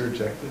map is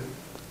surjective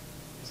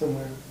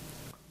somewhere?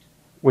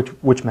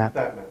 Which map?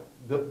 That map.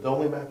 The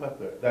only map up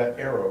there, that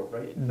arrow,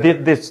 right?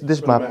 This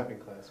map. Mapping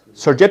class group.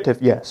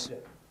 Surjective, yes. Yeah.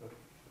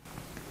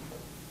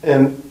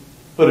 Okay.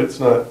 But it's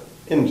not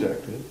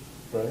injected,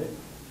 right?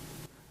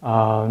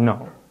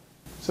 No.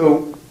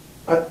 So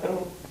I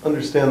don't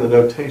understand the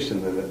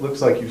notation then. It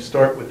looks like you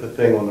start with the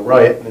thing on the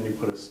right and then you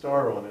put a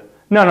star on it.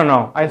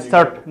 No. I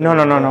start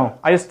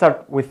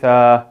with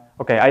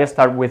I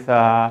start with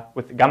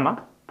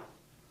gamma.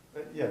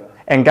 Yeah.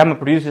 And gamma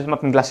produces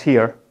mapping class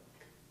here.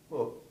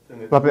 Well,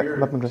 then it's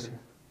mapping class here.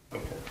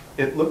 Okay.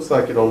 It looks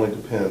like it only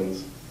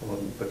depends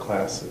on the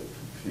class of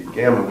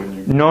gamma when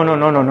you No. star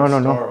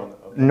on the,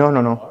 okay. No.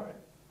 All right.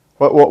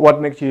 What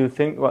makes you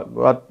think?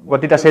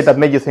 What did I say that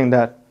made you think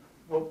that?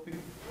 Well,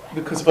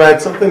 because if I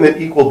had something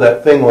that equaled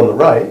that thing on the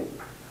right,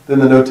 then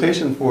the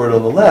notation for it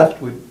on the left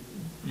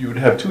you would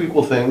have two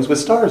equal things with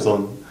stars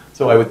on them.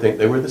 So I would think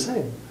they were the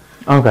same.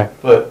 Okay.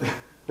 But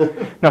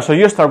no, so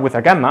you start with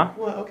a gamma.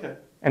 well, okay.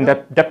 And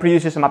that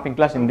produces a mapping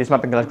class in this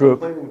mapping class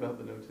group. I'm complaining about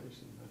the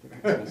notation. I think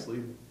it's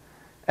misleading.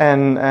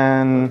 And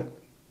Okay.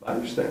 I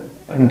understand.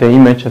 in the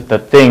image of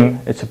that thing,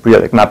 it's a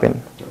periodic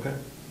mapping. Okay.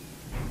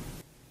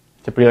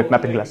 It's a periodic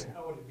mapping class.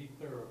 How would it be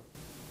clearer?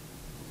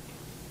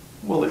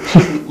 Well, it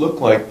shouldn't look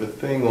like the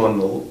thing on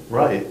the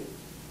right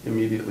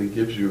immediately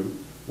gives you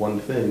one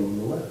thing on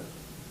the left.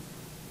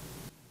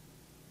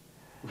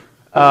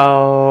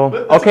 Oh,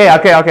 okay.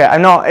 I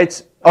know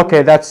it's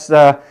okay. That's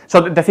so.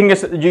 The thing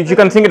is, you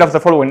can think it of the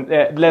following.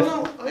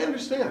 No, I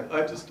understand.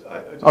 I just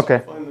Okay.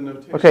 find the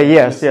notation Okay.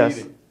 Yes.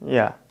 misleading.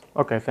 Yeah.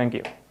 Okay. Thank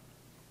you.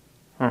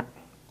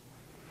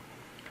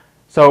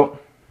 So,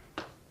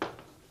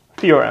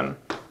 theorem.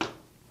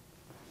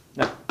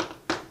 No.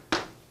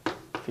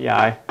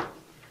 Phi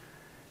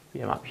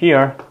up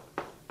here,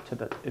 so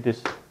that it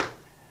is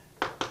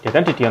the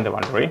identity on the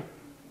boundary.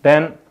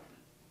 Then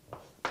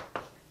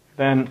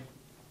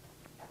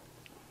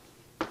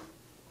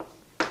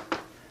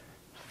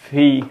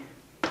phi,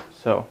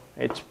 so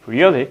it's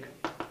periodic.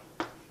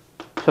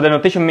 So the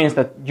notation means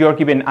that you are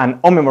given an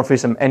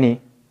homeomorphism any,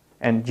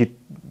 and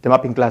the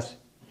mapping class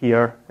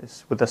here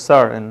is with the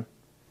star. And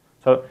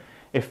so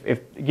if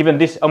given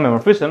this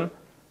homeomorphism,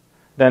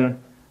 then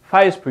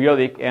phi is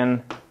periodic,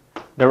 and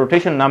the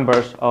rotation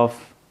numbers of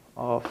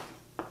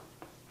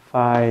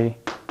phi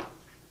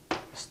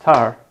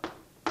star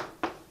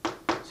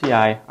Ci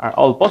are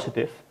all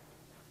positive.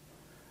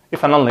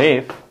 If and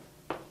only if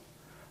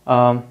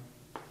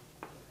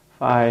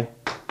phi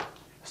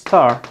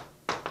star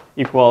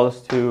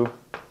equals to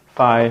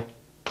phi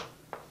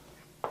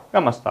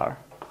gamma star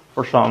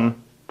for some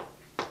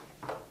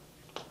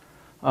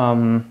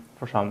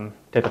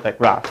tête-à-tête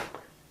graph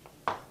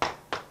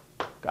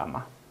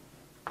gamma.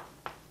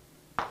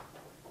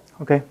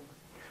 Okay,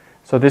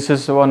 so this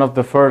is one of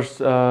the first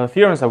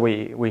theorems that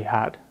we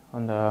had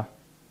on the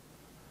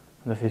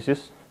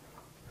thesis,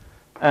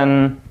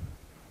 and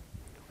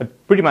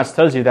it pretty much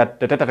tells you that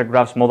the tête-à-tête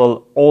graphs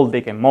model all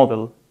they can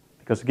model,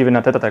 because given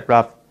a tête-à-tête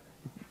graph,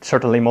 it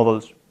certainly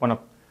models one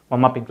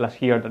mapping class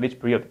here that is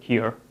periodic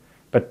here,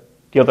 but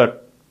the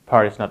other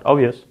part is not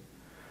obvious.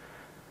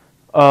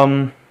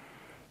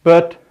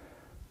 But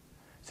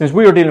since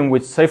we are dealing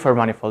with Seifert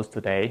manifolds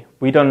today,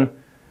 we don't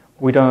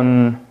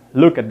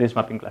look at this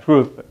mapping class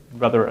group, but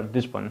rather at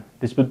this one.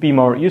 This would be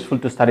more useful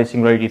to study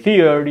singularity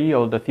theory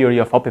or the theory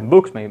of open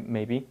books,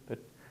 maybe, but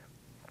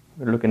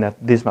we're looking at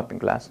this mapping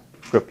class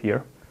group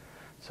here.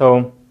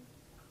 So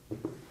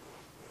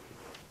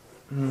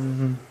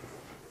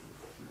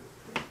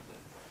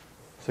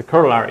it's a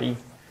corollary.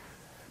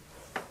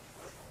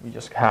 We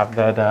just have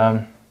that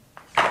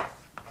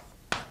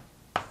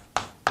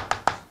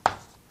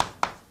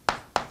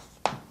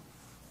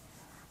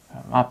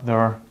map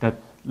there that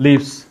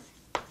leaves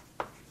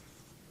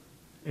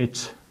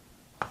its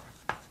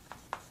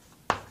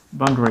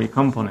boundary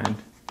component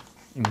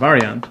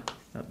invariant,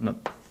 not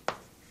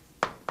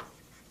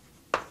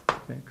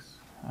fixed.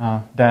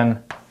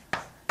 Then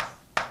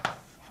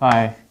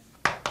phi,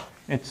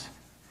 it's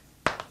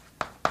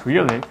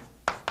periodic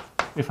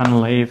if and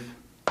only if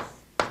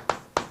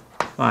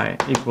phi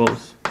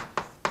equals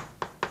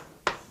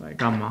phi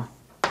gamma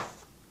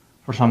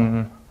for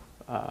some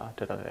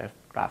tête-à-tête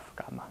graph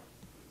gamma.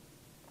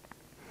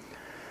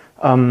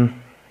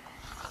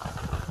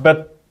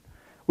 But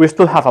we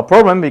still have a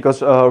problem,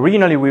 because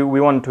originally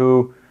we want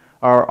to,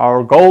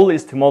 our goal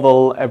is to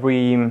model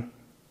every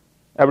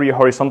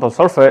horizontal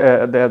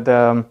surface,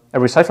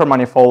 every Seifert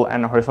manifold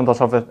and horizontal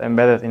surface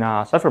embedded in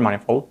a Seifert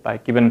manifold by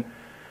given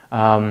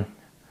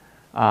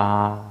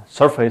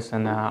surface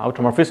and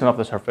automorphism of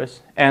the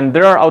surface. And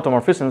there are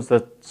automorphisms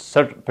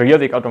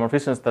periodic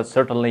automorphisms that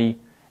certainly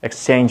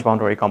exchange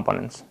boundary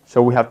components.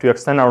 So we have to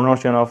extend our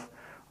notion of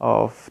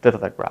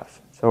tête-à-tête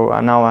graphs. So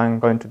now I'm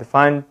going to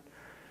define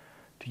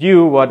to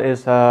you what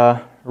is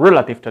a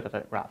relative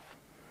tête-à-tête graph.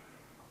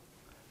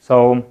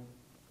 So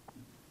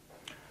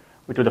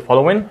we do the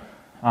following.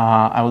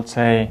 I would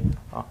say,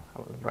 I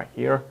will write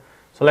here.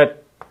 So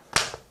let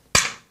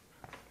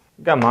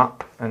gamma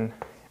and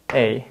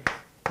A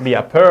be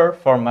a pair.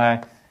 For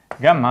my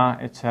gamma,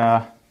 it's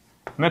a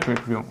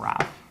metric Riemann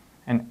graph,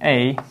 and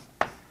A,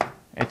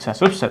 it's a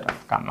subset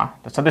of gamma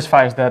that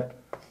satisfies that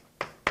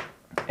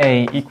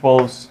A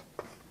equals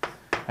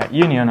a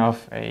union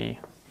of a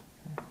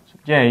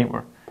sub j,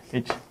 where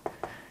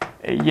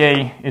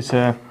J is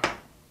a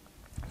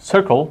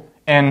circle,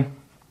 and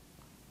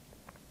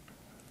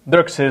there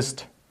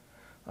exists,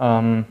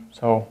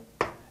 so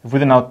if we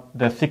denote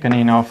the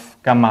thickening of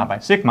gamma by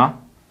sigma,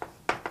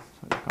 so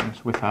it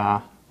comes with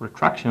a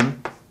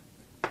retraction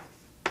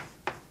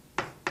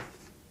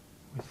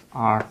with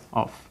R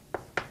of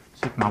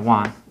sigma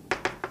 1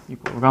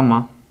 equal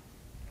gamma,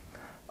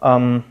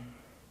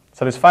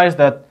 satisfies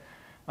that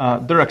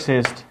there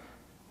exists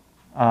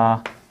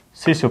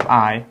C sub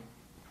I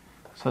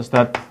such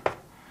that,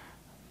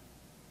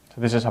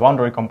 so this is a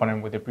boundary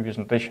component with the previous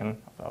notation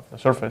of the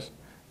surface,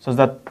 such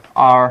that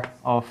R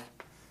of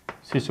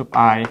C sub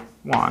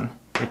I1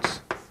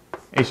 is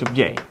A sub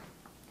j.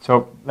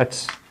 So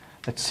let's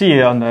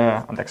see on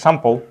the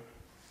example.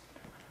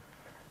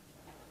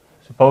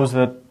 Suppose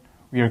that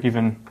we are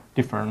given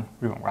different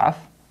ribbon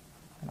graph,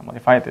 and I'll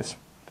modify this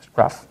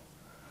graph.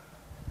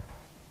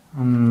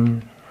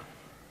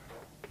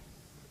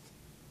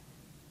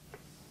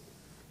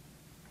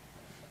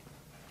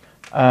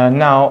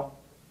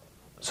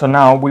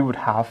 Now we would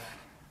have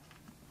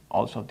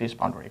also these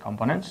boundary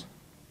components.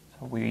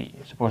 So we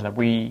suppose that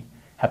we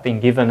have been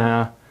given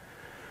a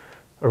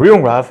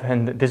ribbon graph,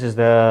 and this is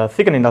the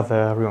thickening of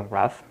the ribbon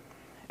graph,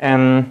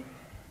 and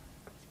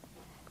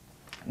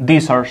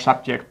these are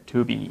subject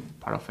to be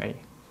part of A.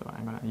 So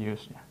I'm going to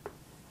use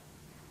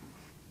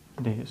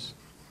this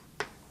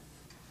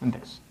and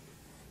this,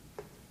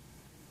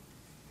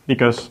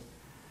 because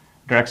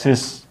there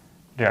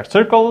are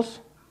circles,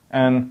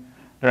 and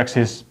there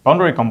exists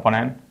boundary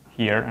component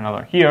here,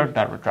 another here,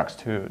 that retracts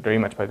to the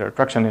image by the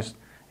retraction is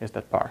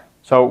that part.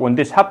 So when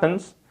this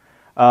happens,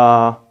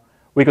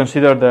 we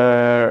consider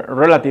the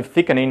relative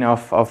thickening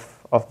of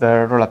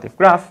the relative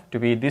graph to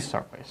be this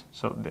surface.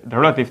 So the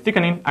relative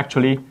thickening,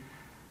 actually,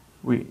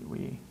 we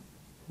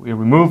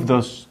remove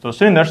those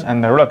cylinders,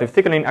 and the relative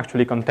thickening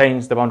actually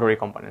contains the boundary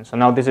component. So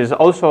now this is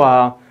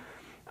also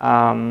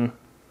the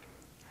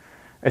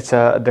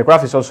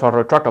graph is also a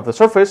retract of the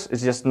surface.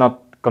 It's just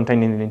not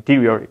contained in the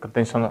interior. It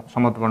contains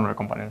some of the boundary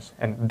components,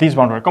 and this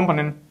boundary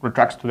component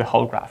retracts to the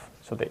whole graph.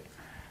 So the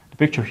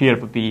picture here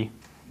would be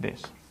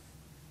this.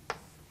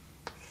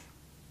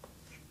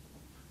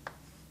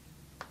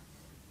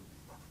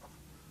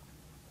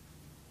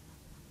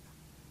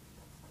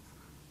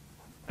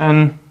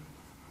 And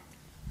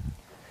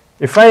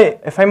if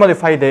I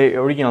modify the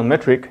original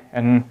metric,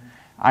 and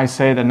I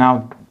say that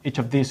now each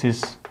of these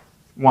is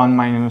 1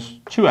 minus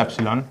 2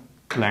 epsilon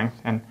length,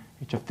 and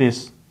each of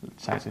these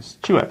size is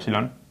 2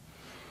 epsilon,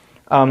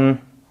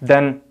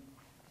 then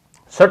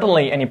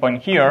certainly any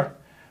point here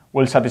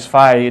will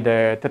satisfy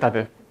the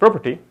Tête-à-tête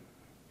property,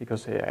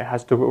 because it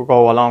has to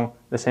go along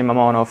the same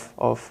amount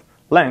of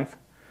length.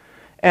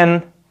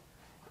 And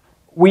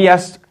we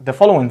ask the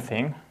following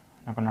thing.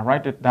 I'm going to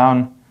write it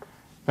down.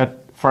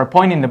 But for a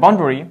point in the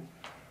boundary,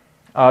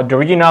 the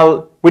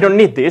original, we don't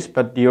need this,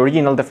 but the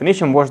original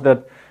definition was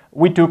that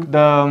we took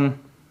the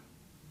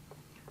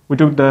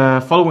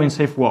following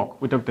safe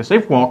walk. We took the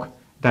safe walk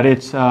that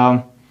it's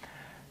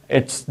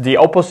the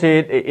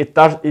opposite.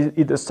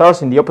 It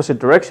starts in the opposite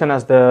direction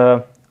as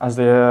the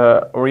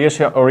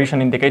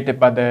orientation indicated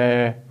by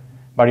the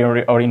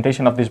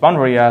orientation of this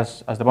boundary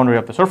as the boundary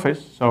of the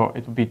surface. So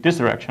it would be this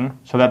direction,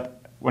 so that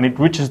when it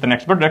reaches the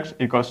next vertex,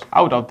 it goes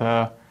out of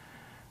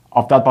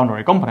that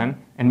boundary component,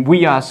 and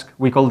we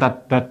call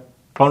that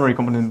boundary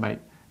component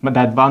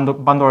that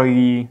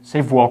boundary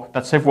safe walk.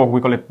 That safe walk,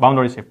 we call it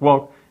boundary safe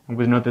walk, and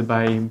we denote it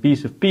by B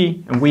sub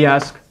P, and we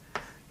ask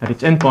that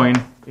its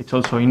endpoint it's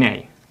also in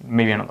A,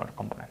 maybe another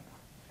component.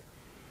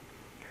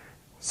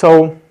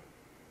 So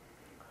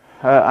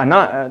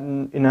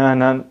in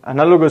an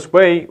analogous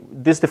way,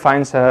 this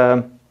defines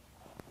a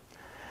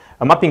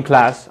mapping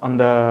class on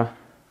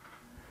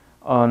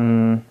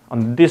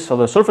this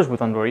other surface with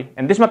boundary,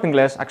 and this mapping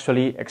class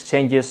actually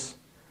exchanges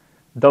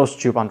those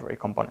two boundary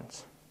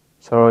components.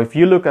 So if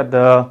you look at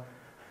the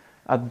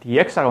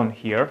hexagon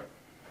here,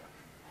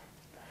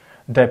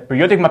 the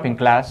periodic mapping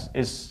class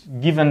is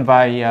given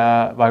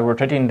by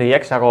rotating the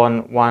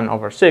hexagon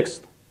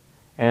 1/6,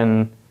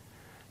 and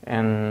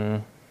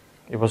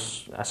it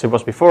was as it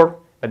was before,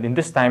 but in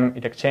this time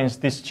it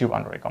exchanged these two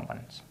boundary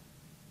components.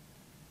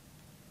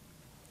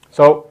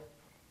 So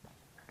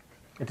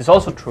it is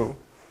also true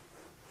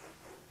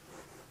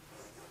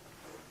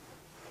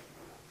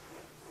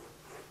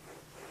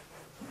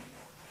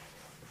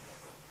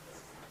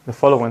the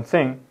following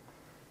thing,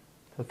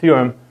 the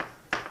theorem,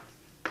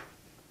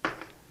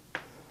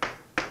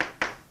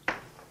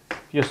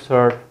 if you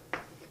assert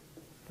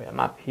by a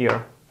map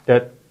here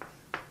that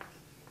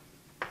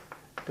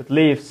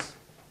leaves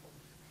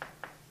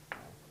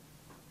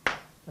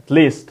at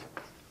least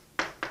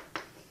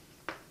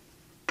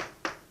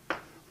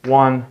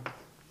one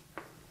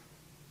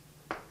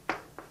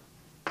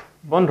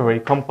boundary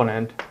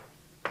component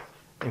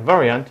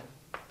invariant,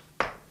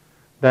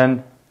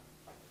 then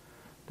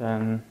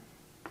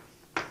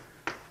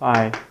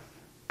phi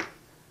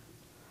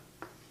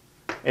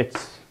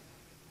it's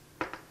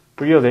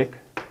periodic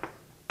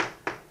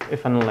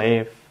if and only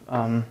if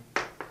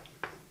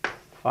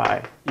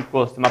phi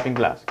equals the mapping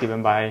class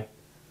given by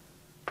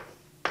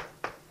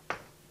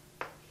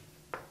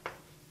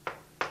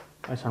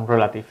some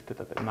relative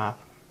Tête-à-tête map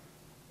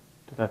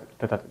to that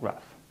Tête-à-tête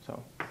graph.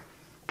 So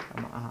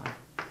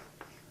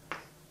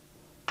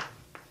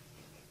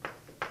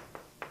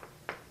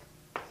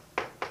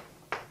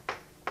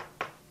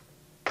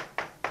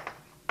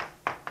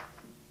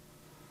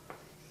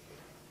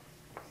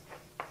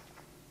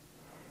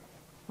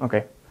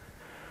okay.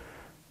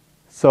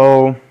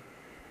 So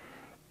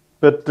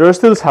but there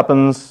still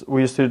happens,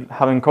 we still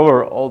haven't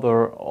covered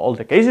all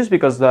the cases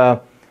because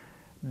there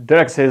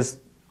exists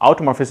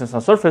automorphisms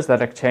on surface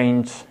that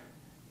exchange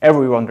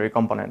every boundary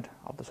component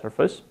of the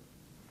surface.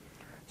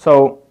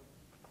 So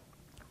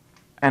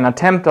an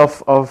attempt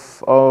of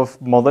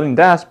modeling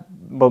that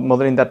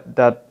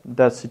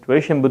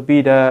situation would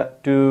be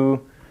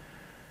to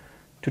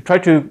try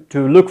to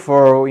look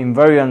for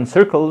invariant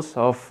circles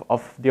of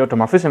the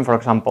automorphism, for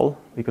example.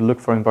 We could look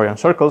for invariant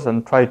circles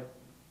and try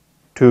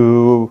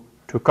to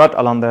cut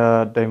along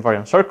the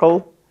invariant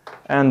circle,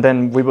 and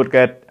then we would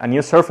get a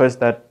new surface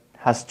that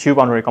has two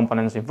boundary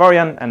components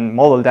invariant and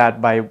model that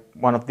by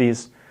one of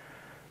these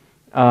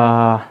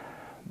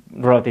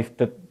relative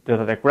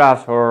tête-à-tête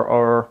graphs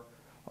or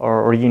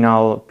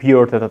original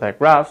pure tête-à-tête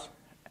graphs.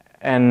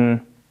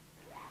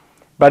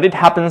 But it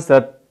happens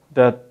that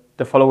the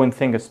following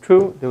thing is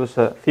true. There was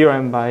a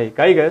theorem by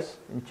Geiges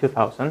in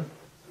 2000.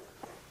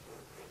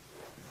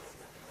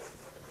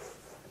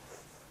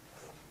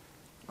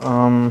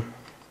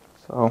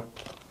 So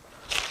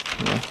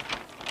let me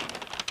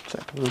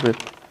check a little bit.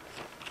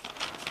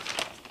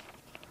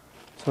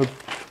 So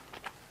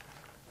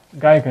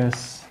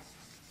Geiges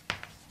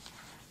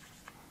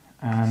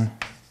and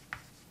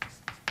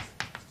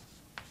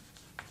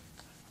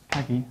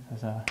Kagi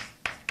has a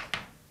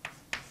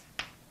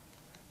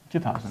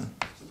 2000.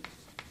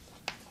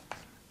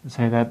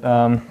 Say that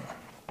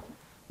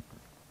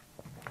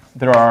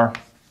there are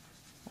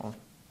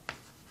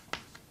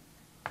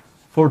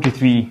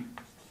 43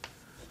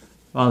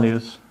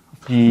 values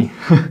of G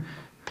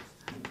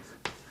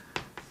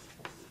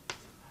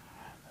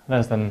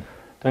less than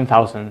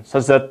 10,000,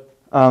 such that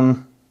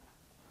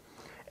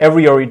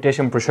every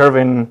orientation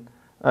preserving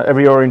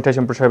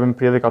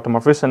periodic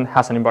automorphism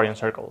has an invariant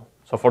circle.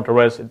 So for the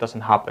rest, it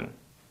doesn't happen.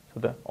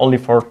 So only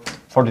for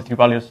 43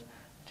 values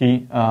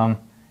G,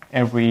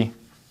 every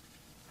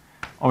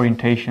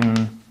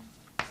orientation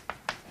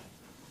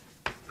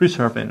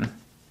preserving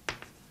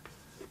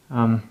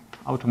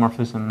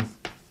automorphism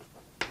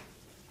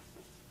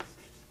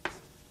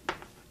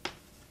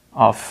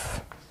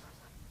of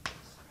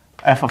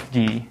f of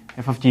G.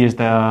 F of G is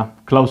the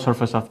closed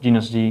surface of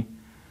genus G.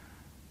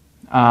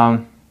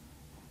 Has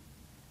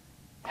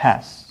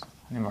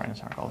an invariant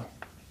circle.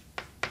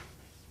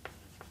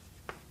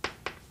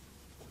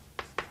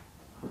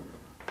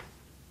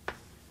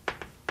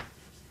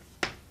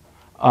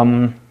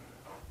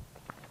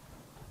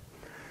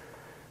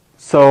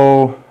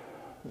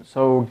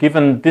 So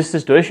given this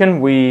situation,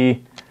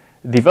 we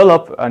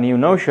develop a new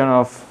notion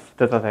of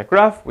tête-à-tête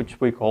graph, which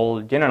we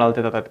call general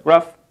tête-à-tête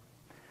graph,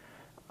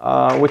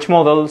 which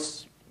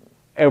models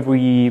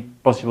every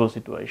possible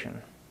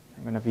situation.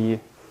 I'm going to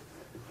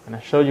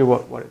show you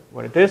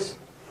what it is.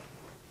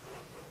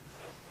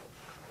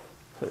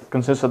 So it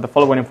consists of the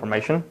following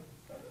information.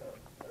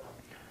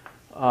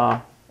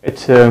 I'm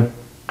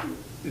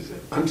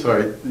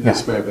sorry,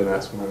 this may have been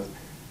asked when I was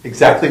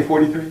exactly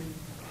 43?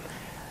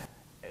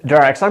 There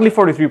are exactly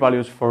 43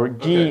 values for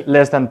G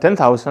less than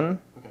 10,000,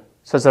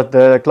 such that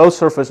the closed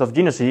surface of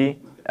genus G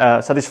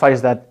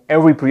satisfies that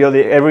every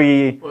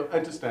periodic. Well, I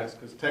just asked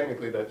because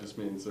technically that just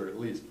means there are at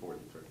least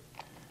 43.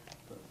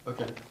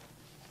 Okay.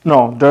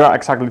 No, there are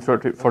exactly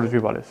 43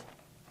 values.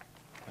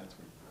 That's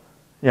weird.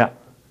 Yeah.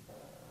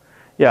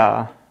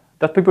 Yeah,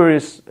 that paper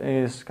is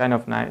kind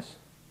of nice.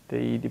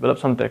 They develop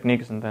some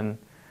techniques and then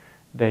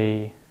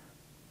they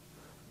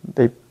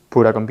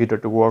put a computer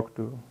to work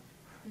to.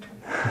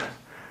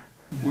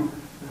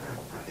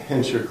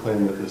 Hence your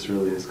claim that this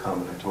really is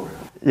combinatorial.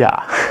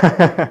 Yeah.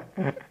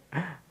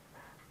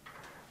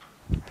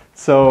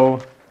 So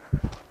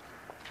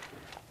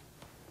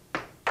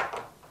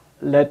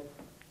let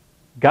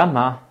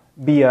gamma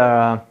be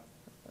a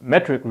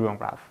metric Rubin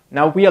graph.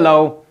 Now we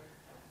allow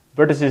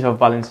vertices of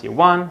valency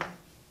 1,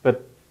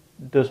 but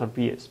those are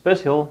be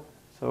special.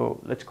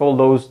 So let's call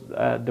those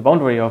the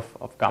boundary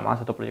of gamma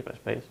as a topological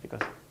space,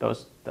 because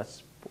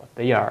that's what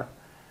they are.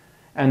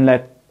 And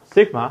let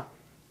sigma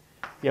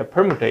be a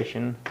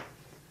permutation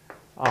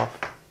of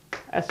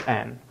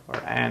Sn,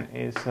 where n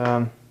is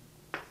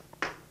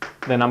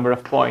the number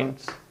of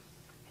points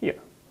here.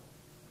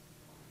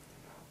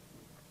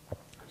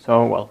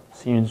 So, well,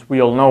 since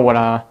we all know what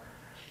a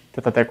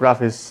tête-à-tête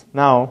graph is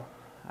now,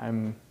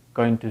 I'm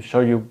going to show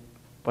you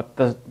what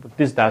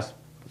this does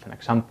with an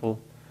example.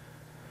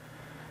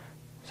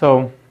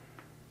 So,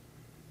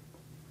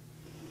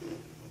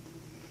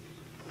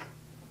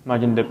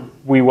 imagine that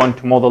we want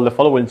to model the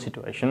following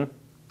situation.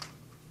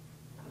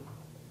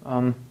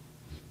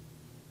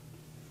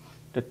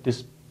 That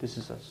this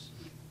is a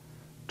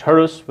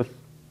torus with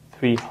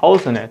 3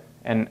 holes in it,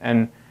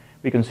 and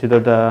we consider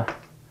the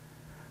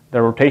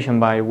rotation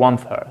by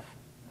 1/3.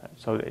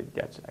 So it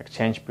gets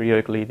exchanged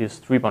periodically these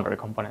 3 boundary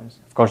components.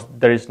 Of course,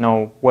 there is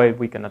no way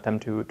we can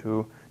attempt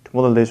to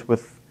model this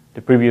with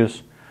the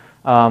previous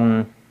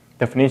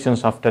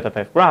definitions of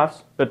tête-à-tête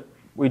graphs, but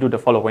we do the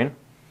following.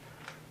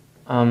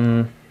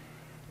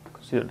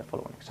 Consider the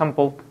following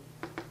example.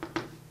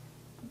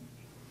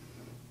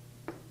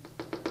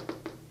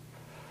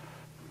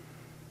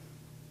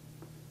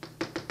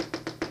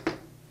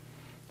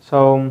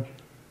 So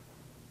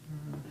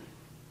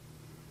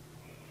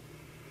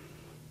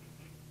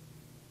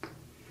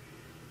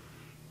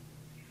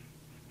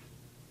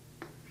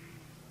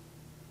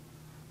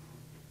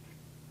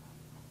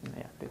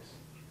yeah, this.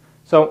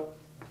 So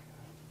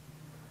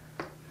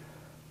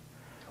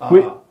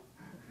we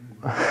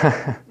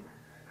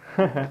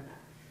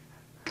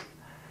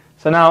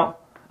so now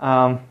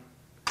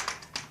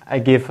I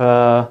give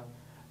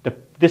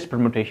this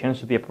permutation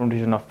to be a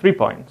permutation of 3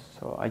 points.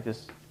 So I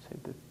just say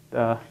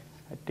that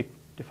I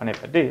define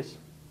it by this.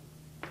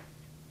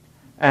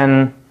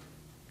 And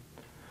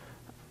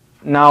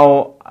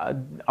now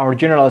our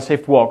general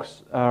safe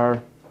walks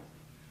are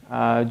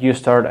you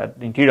start at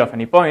the interior of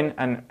any point,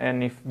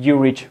 and if you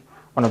reach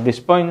one of these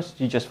points,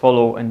 you just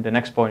follow in the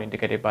next point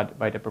indicated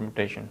by the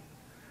permutation.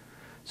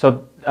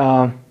 So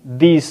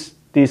these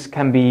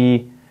can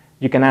be,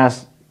 you can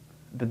ask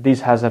that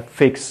this has a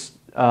fixed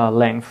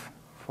length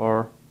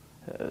for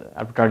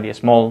arbitrarily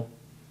small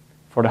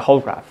for the whole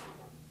graph.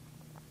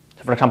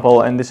 So for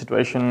example, in this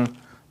situation,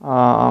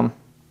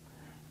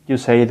 you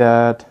say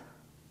that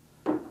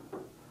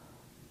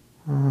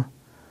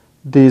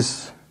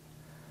this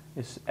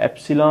is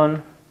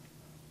epsilon,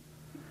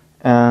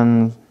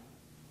 and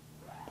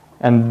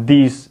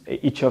these,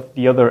 each of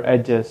the other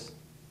edges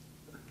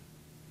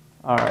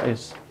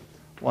is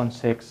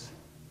 1/6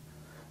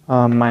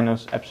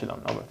 minus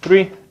epsilon over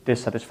 3.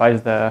 This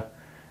satisfies the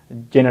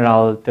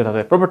general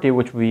Tête-à-tête property,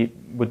 which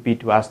would be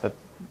to ask that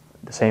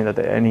the same that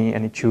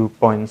any 2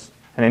 points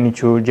and any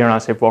 2 general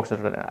safe walks that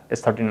are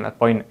starting at that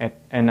point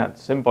and at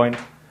the same point.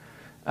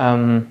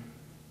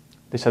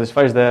 This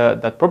satisfies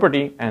that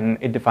property, and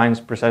it defines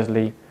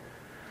precisely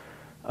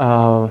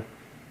the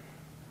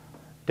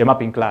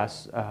mapping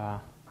class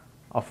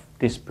of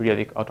this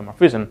periodic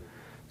automorphism.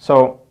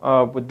 So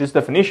with this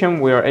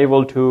definition, we are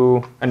able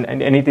to,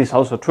 and it is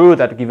also true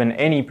that given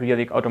any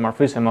periodic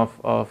automorphism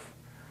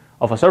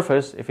of a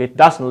surface, if it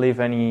doesn't leave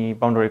any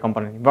boundary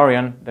component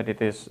invariant, that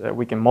it is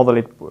we can model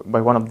it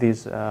by one of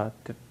these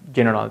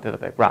general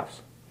Tête-à-tête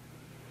graphs.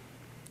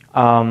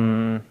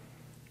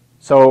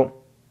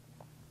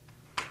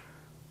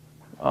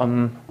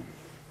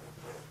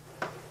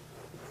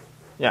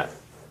 Yeah.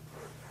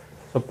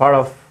 So part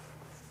of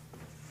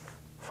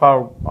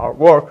our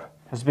work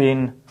has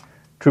been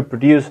to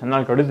produce an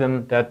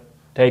algorithm that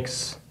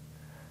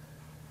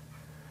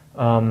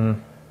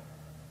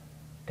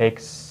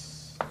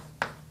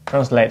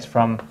translates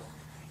from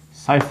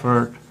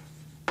Seifert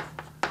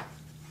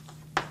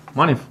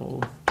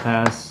manifold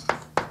as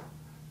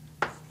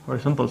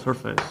horizontal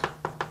surface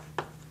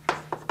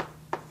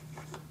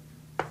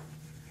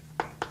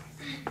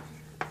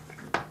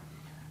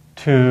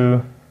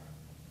to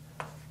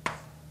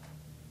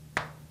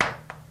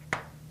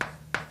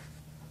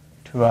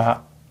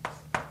a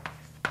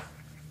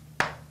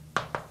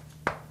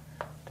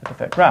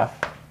Tête-à-tête graph,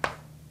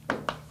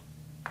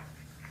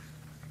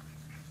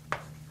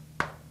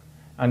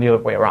 and the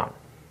other way around.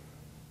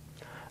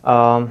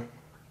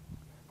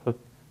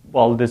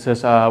 Well, this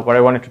is what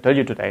I wanted to tell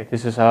you today.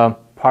 This is a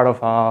part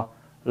of a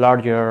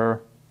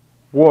larger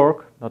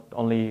work, not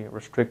only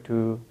restrict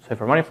to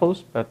Seifert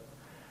manifolds, but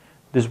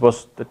this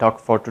was the talk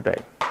for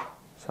today.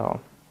 So.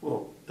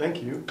 Well,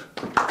 thank you.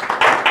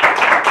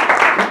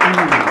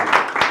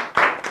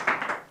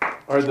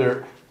 Are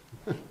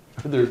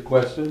there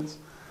questions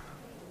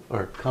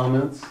or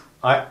comments?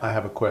 I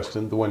have a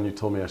question, the one you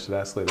told me I should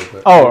ask later.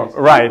 But oh,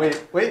 right.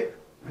 Wait.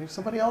 Maybe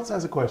somebody else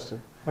has a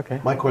question. Okay.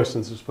 My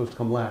questions are supposed to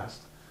come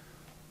last.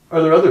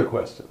 Are there other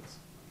questions?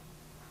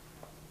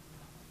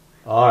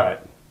 All right.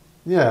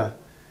 Yeah.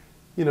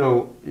 You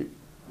know,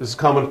 this is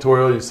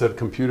combinatorial. You said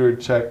computer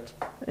checked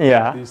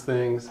these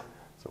things.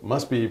 So it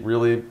must be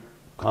really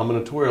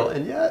combinatorial.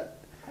 And yet,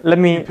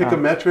 you pick a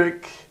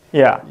metric.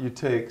 Yeah. You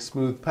take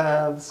smooth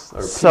paths or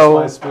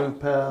piecewise smooth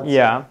paths.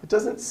 Yeah. It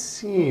doesn't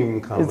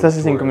seem combinatorial. It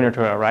doesn't seem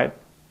combinatorial, right?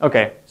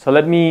 Okay. So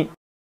let me.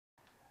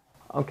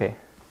 Okay.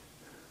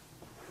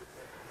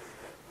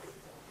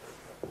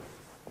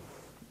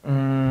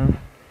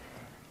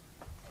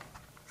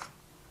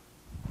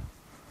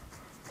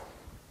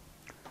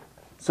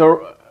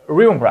 So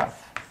ribbon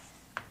graph.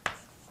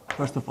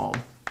 First of all,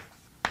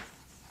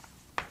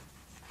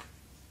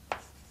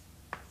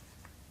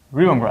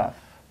 ribbon graph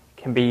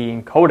can be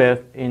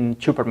encoded in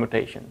 2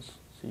 permutations.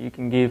 So you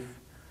can give,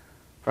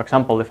 for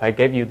example, if I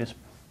gave you this,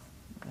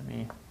 let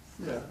me.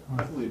 Yeah,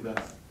 I believe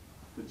that.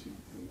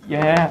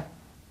 Yeah.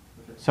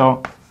 Okay.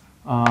 So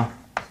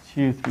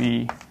 2,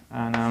 3,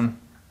 and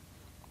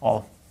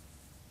well,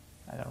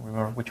 I don't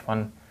remember which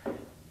one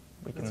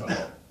we can.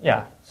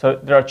 Yeah. So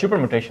there are 2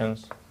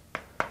 permutations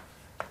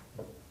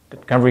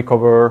that can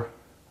recover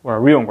where a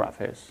ribbon graph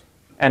is,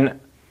 and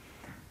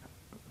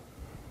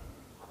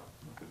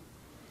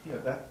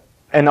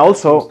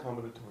also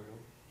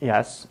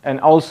yes, and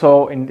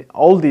also in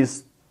all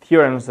these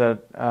theorems that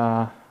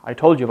I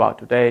told you about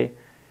today,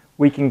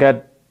 we can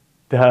get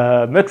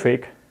the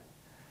metric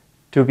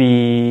to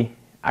be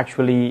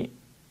actually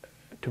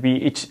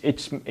each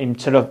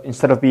instead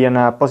of being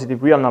a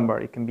positive real number,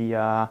 it can be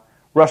a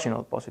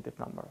rational positive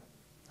number.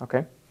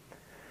 Okay.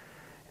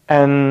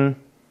 and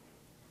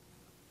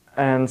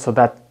so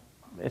that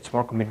it's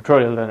more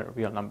combinatorial than a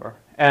real number.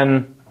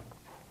 And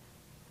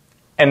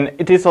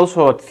it is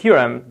also a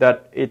theorem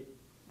that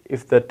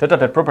if the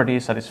Tête-à-tête property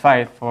is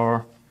satisfied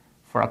for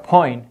a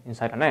point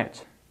inside an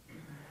edge,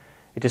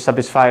 it is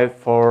satisfied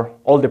for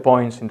all the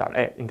points in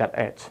that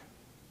edge.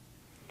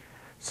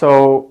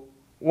 So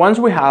once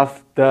we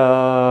have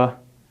the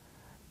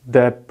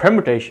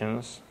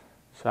permutations,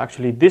 so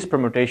actually these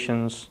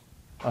permutations,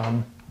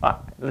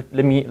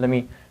 let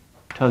me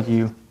tell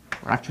you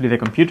what actually the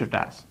computer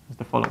does is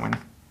the following.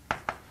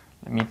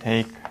 Let me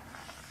take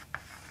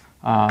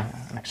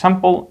an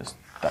example. It's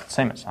that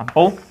same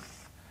example.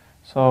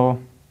 So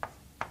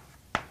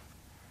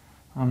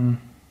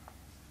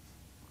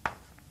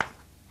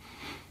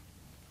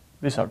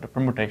these are the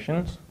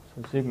permutations.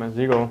 So sigma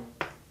 0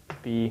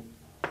 would be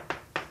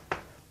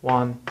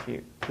 1,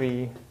 2,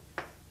 3,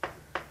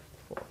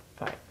 4,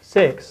 5,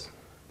 6,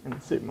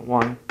 and sigma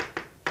 1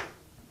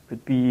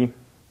 would be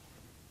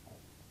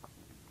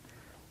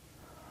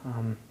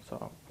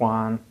so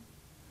 1,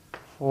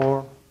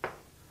 4,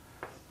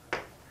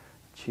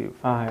 2,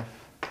 5,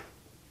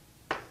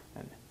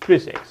 and 3,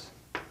 6.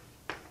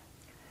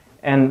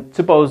 And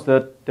suppose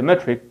that the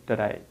metric that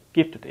I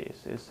give to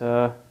this is,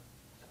 so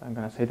I'm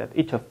going to say that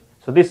each of,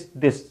 so this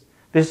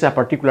is a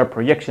particular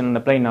projection in the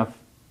plane of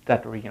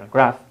that original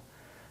graph,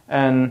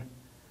 and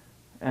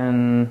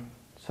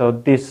so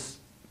this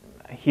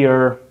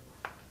here,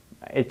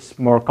 it's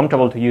more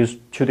comfortable to use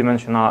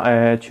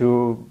two-dimensional,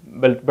 two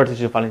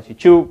vertices of valency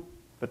 2,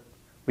 but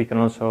we can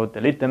also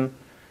delete them.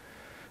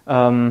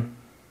 And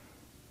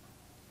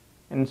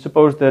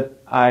suppose that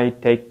I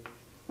take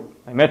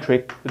my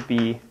metric would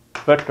be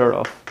vector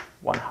of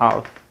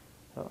 1/2,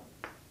 so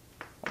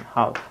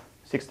 1/2,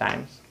 6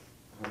 times.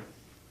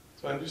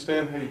 So I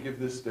understand how you give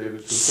this data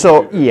to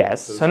so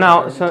yes, so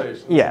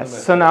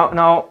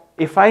now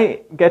if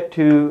I get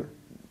to,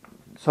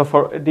 so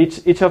for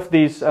each of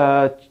these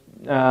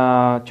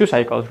 2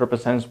 cycles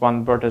represents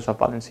one vertex of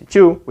valency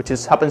 2, which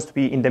happens to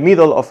be in the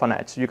middle of an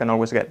edge. You can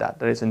always get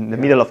that is in the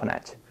middle of an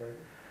edge. Okay.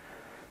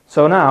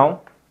 So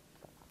now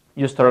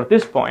you start at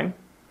this point,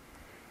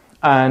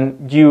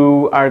 and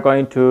you are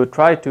going to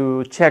try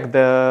to check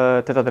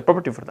the Tête-à-tête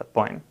property for that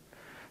point.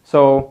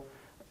 So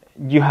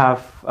you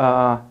have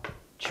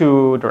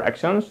 2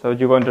 directions. So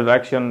you go in the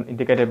direction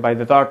indicated by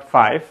the dot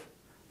 5,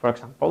 for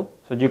example.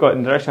 So you go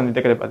in the direction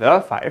indicated by the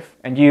dot 5,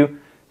 and you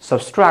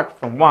subtract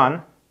from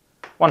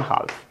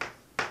 1/2.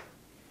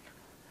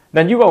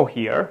 Then you go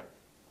here,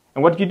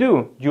 and what you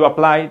do, you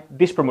apply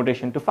this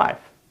permutation to 5.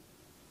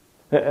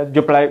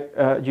 You apply,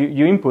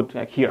 you input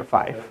here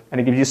 5, and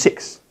it gives you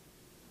 6.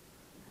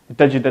 It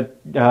tells you that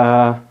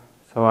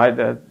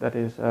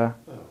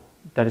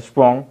that is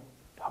wrong.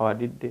 How I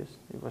did this?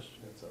 It was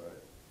that's all right.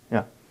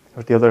 Yeah, it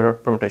was the other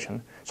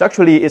permutation. So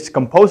actually, it's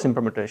composing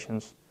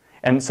permutations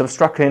and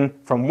subtracting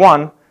from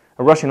 1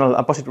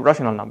 a positive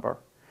rational number.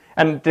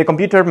 And the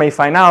computer may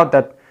find out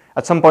that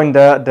at some point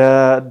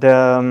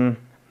the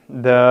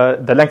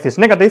length is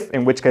negative,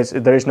 in which case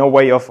there is no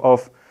way of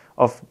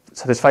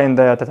satisfying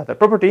the Tête-à-tête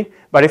property.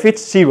 But if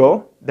it's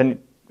 0, then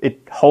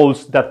it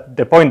holds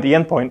the point, the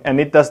endpoint, and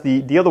it does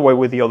the other way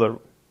with the other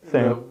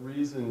thing. The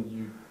reason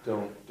you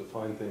don't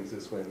define things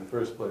this way in the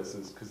first place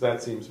is because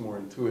that seems more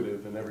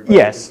intuitive and everybody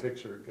can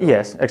picture it.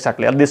 Yes,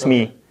 exactly. At least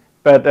me.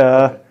 But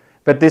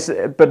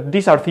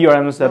these are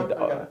theorems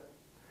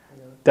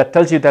that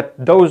tells you that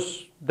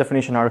those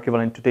definitions are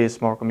equivalent to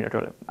this more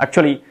combinatorial.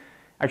 Actually,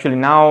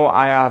 now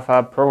I have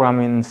a program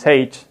in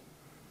Sage,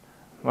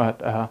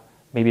 but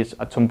maybe it's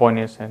at some point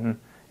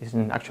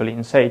isn't actually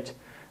in Sage,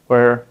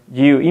 where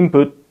you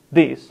input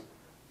this,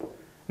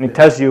 and it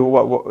tells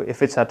you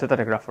if it's a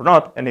Tête-à-tête graph or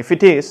not, and if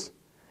it is,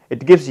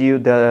 it gives you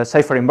the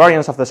Seifert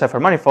invariance of the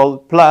Seifert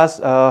manifold plus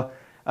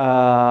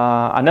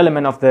an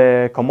element of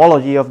the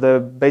cohomology of the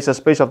basis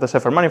space of the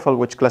Seifert manifold,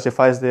 which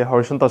classifies the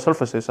horizontal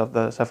surfaces of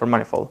the Seifert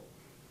manifold.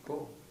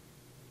 Cool.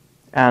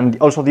 And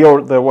also the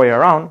other way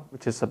around,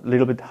 which is a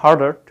little bit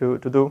harder to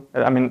do.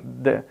 I mean,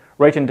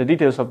 writing the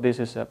details of this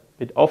is a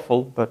bit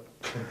awful, but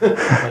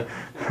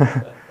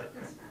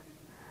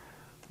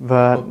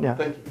well, yeah.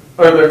 Thank you.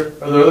 Are there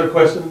other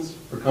questions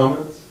or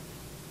comments?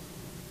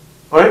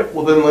 All right.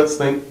 Well, then let's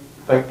thank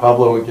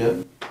Pablo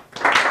again.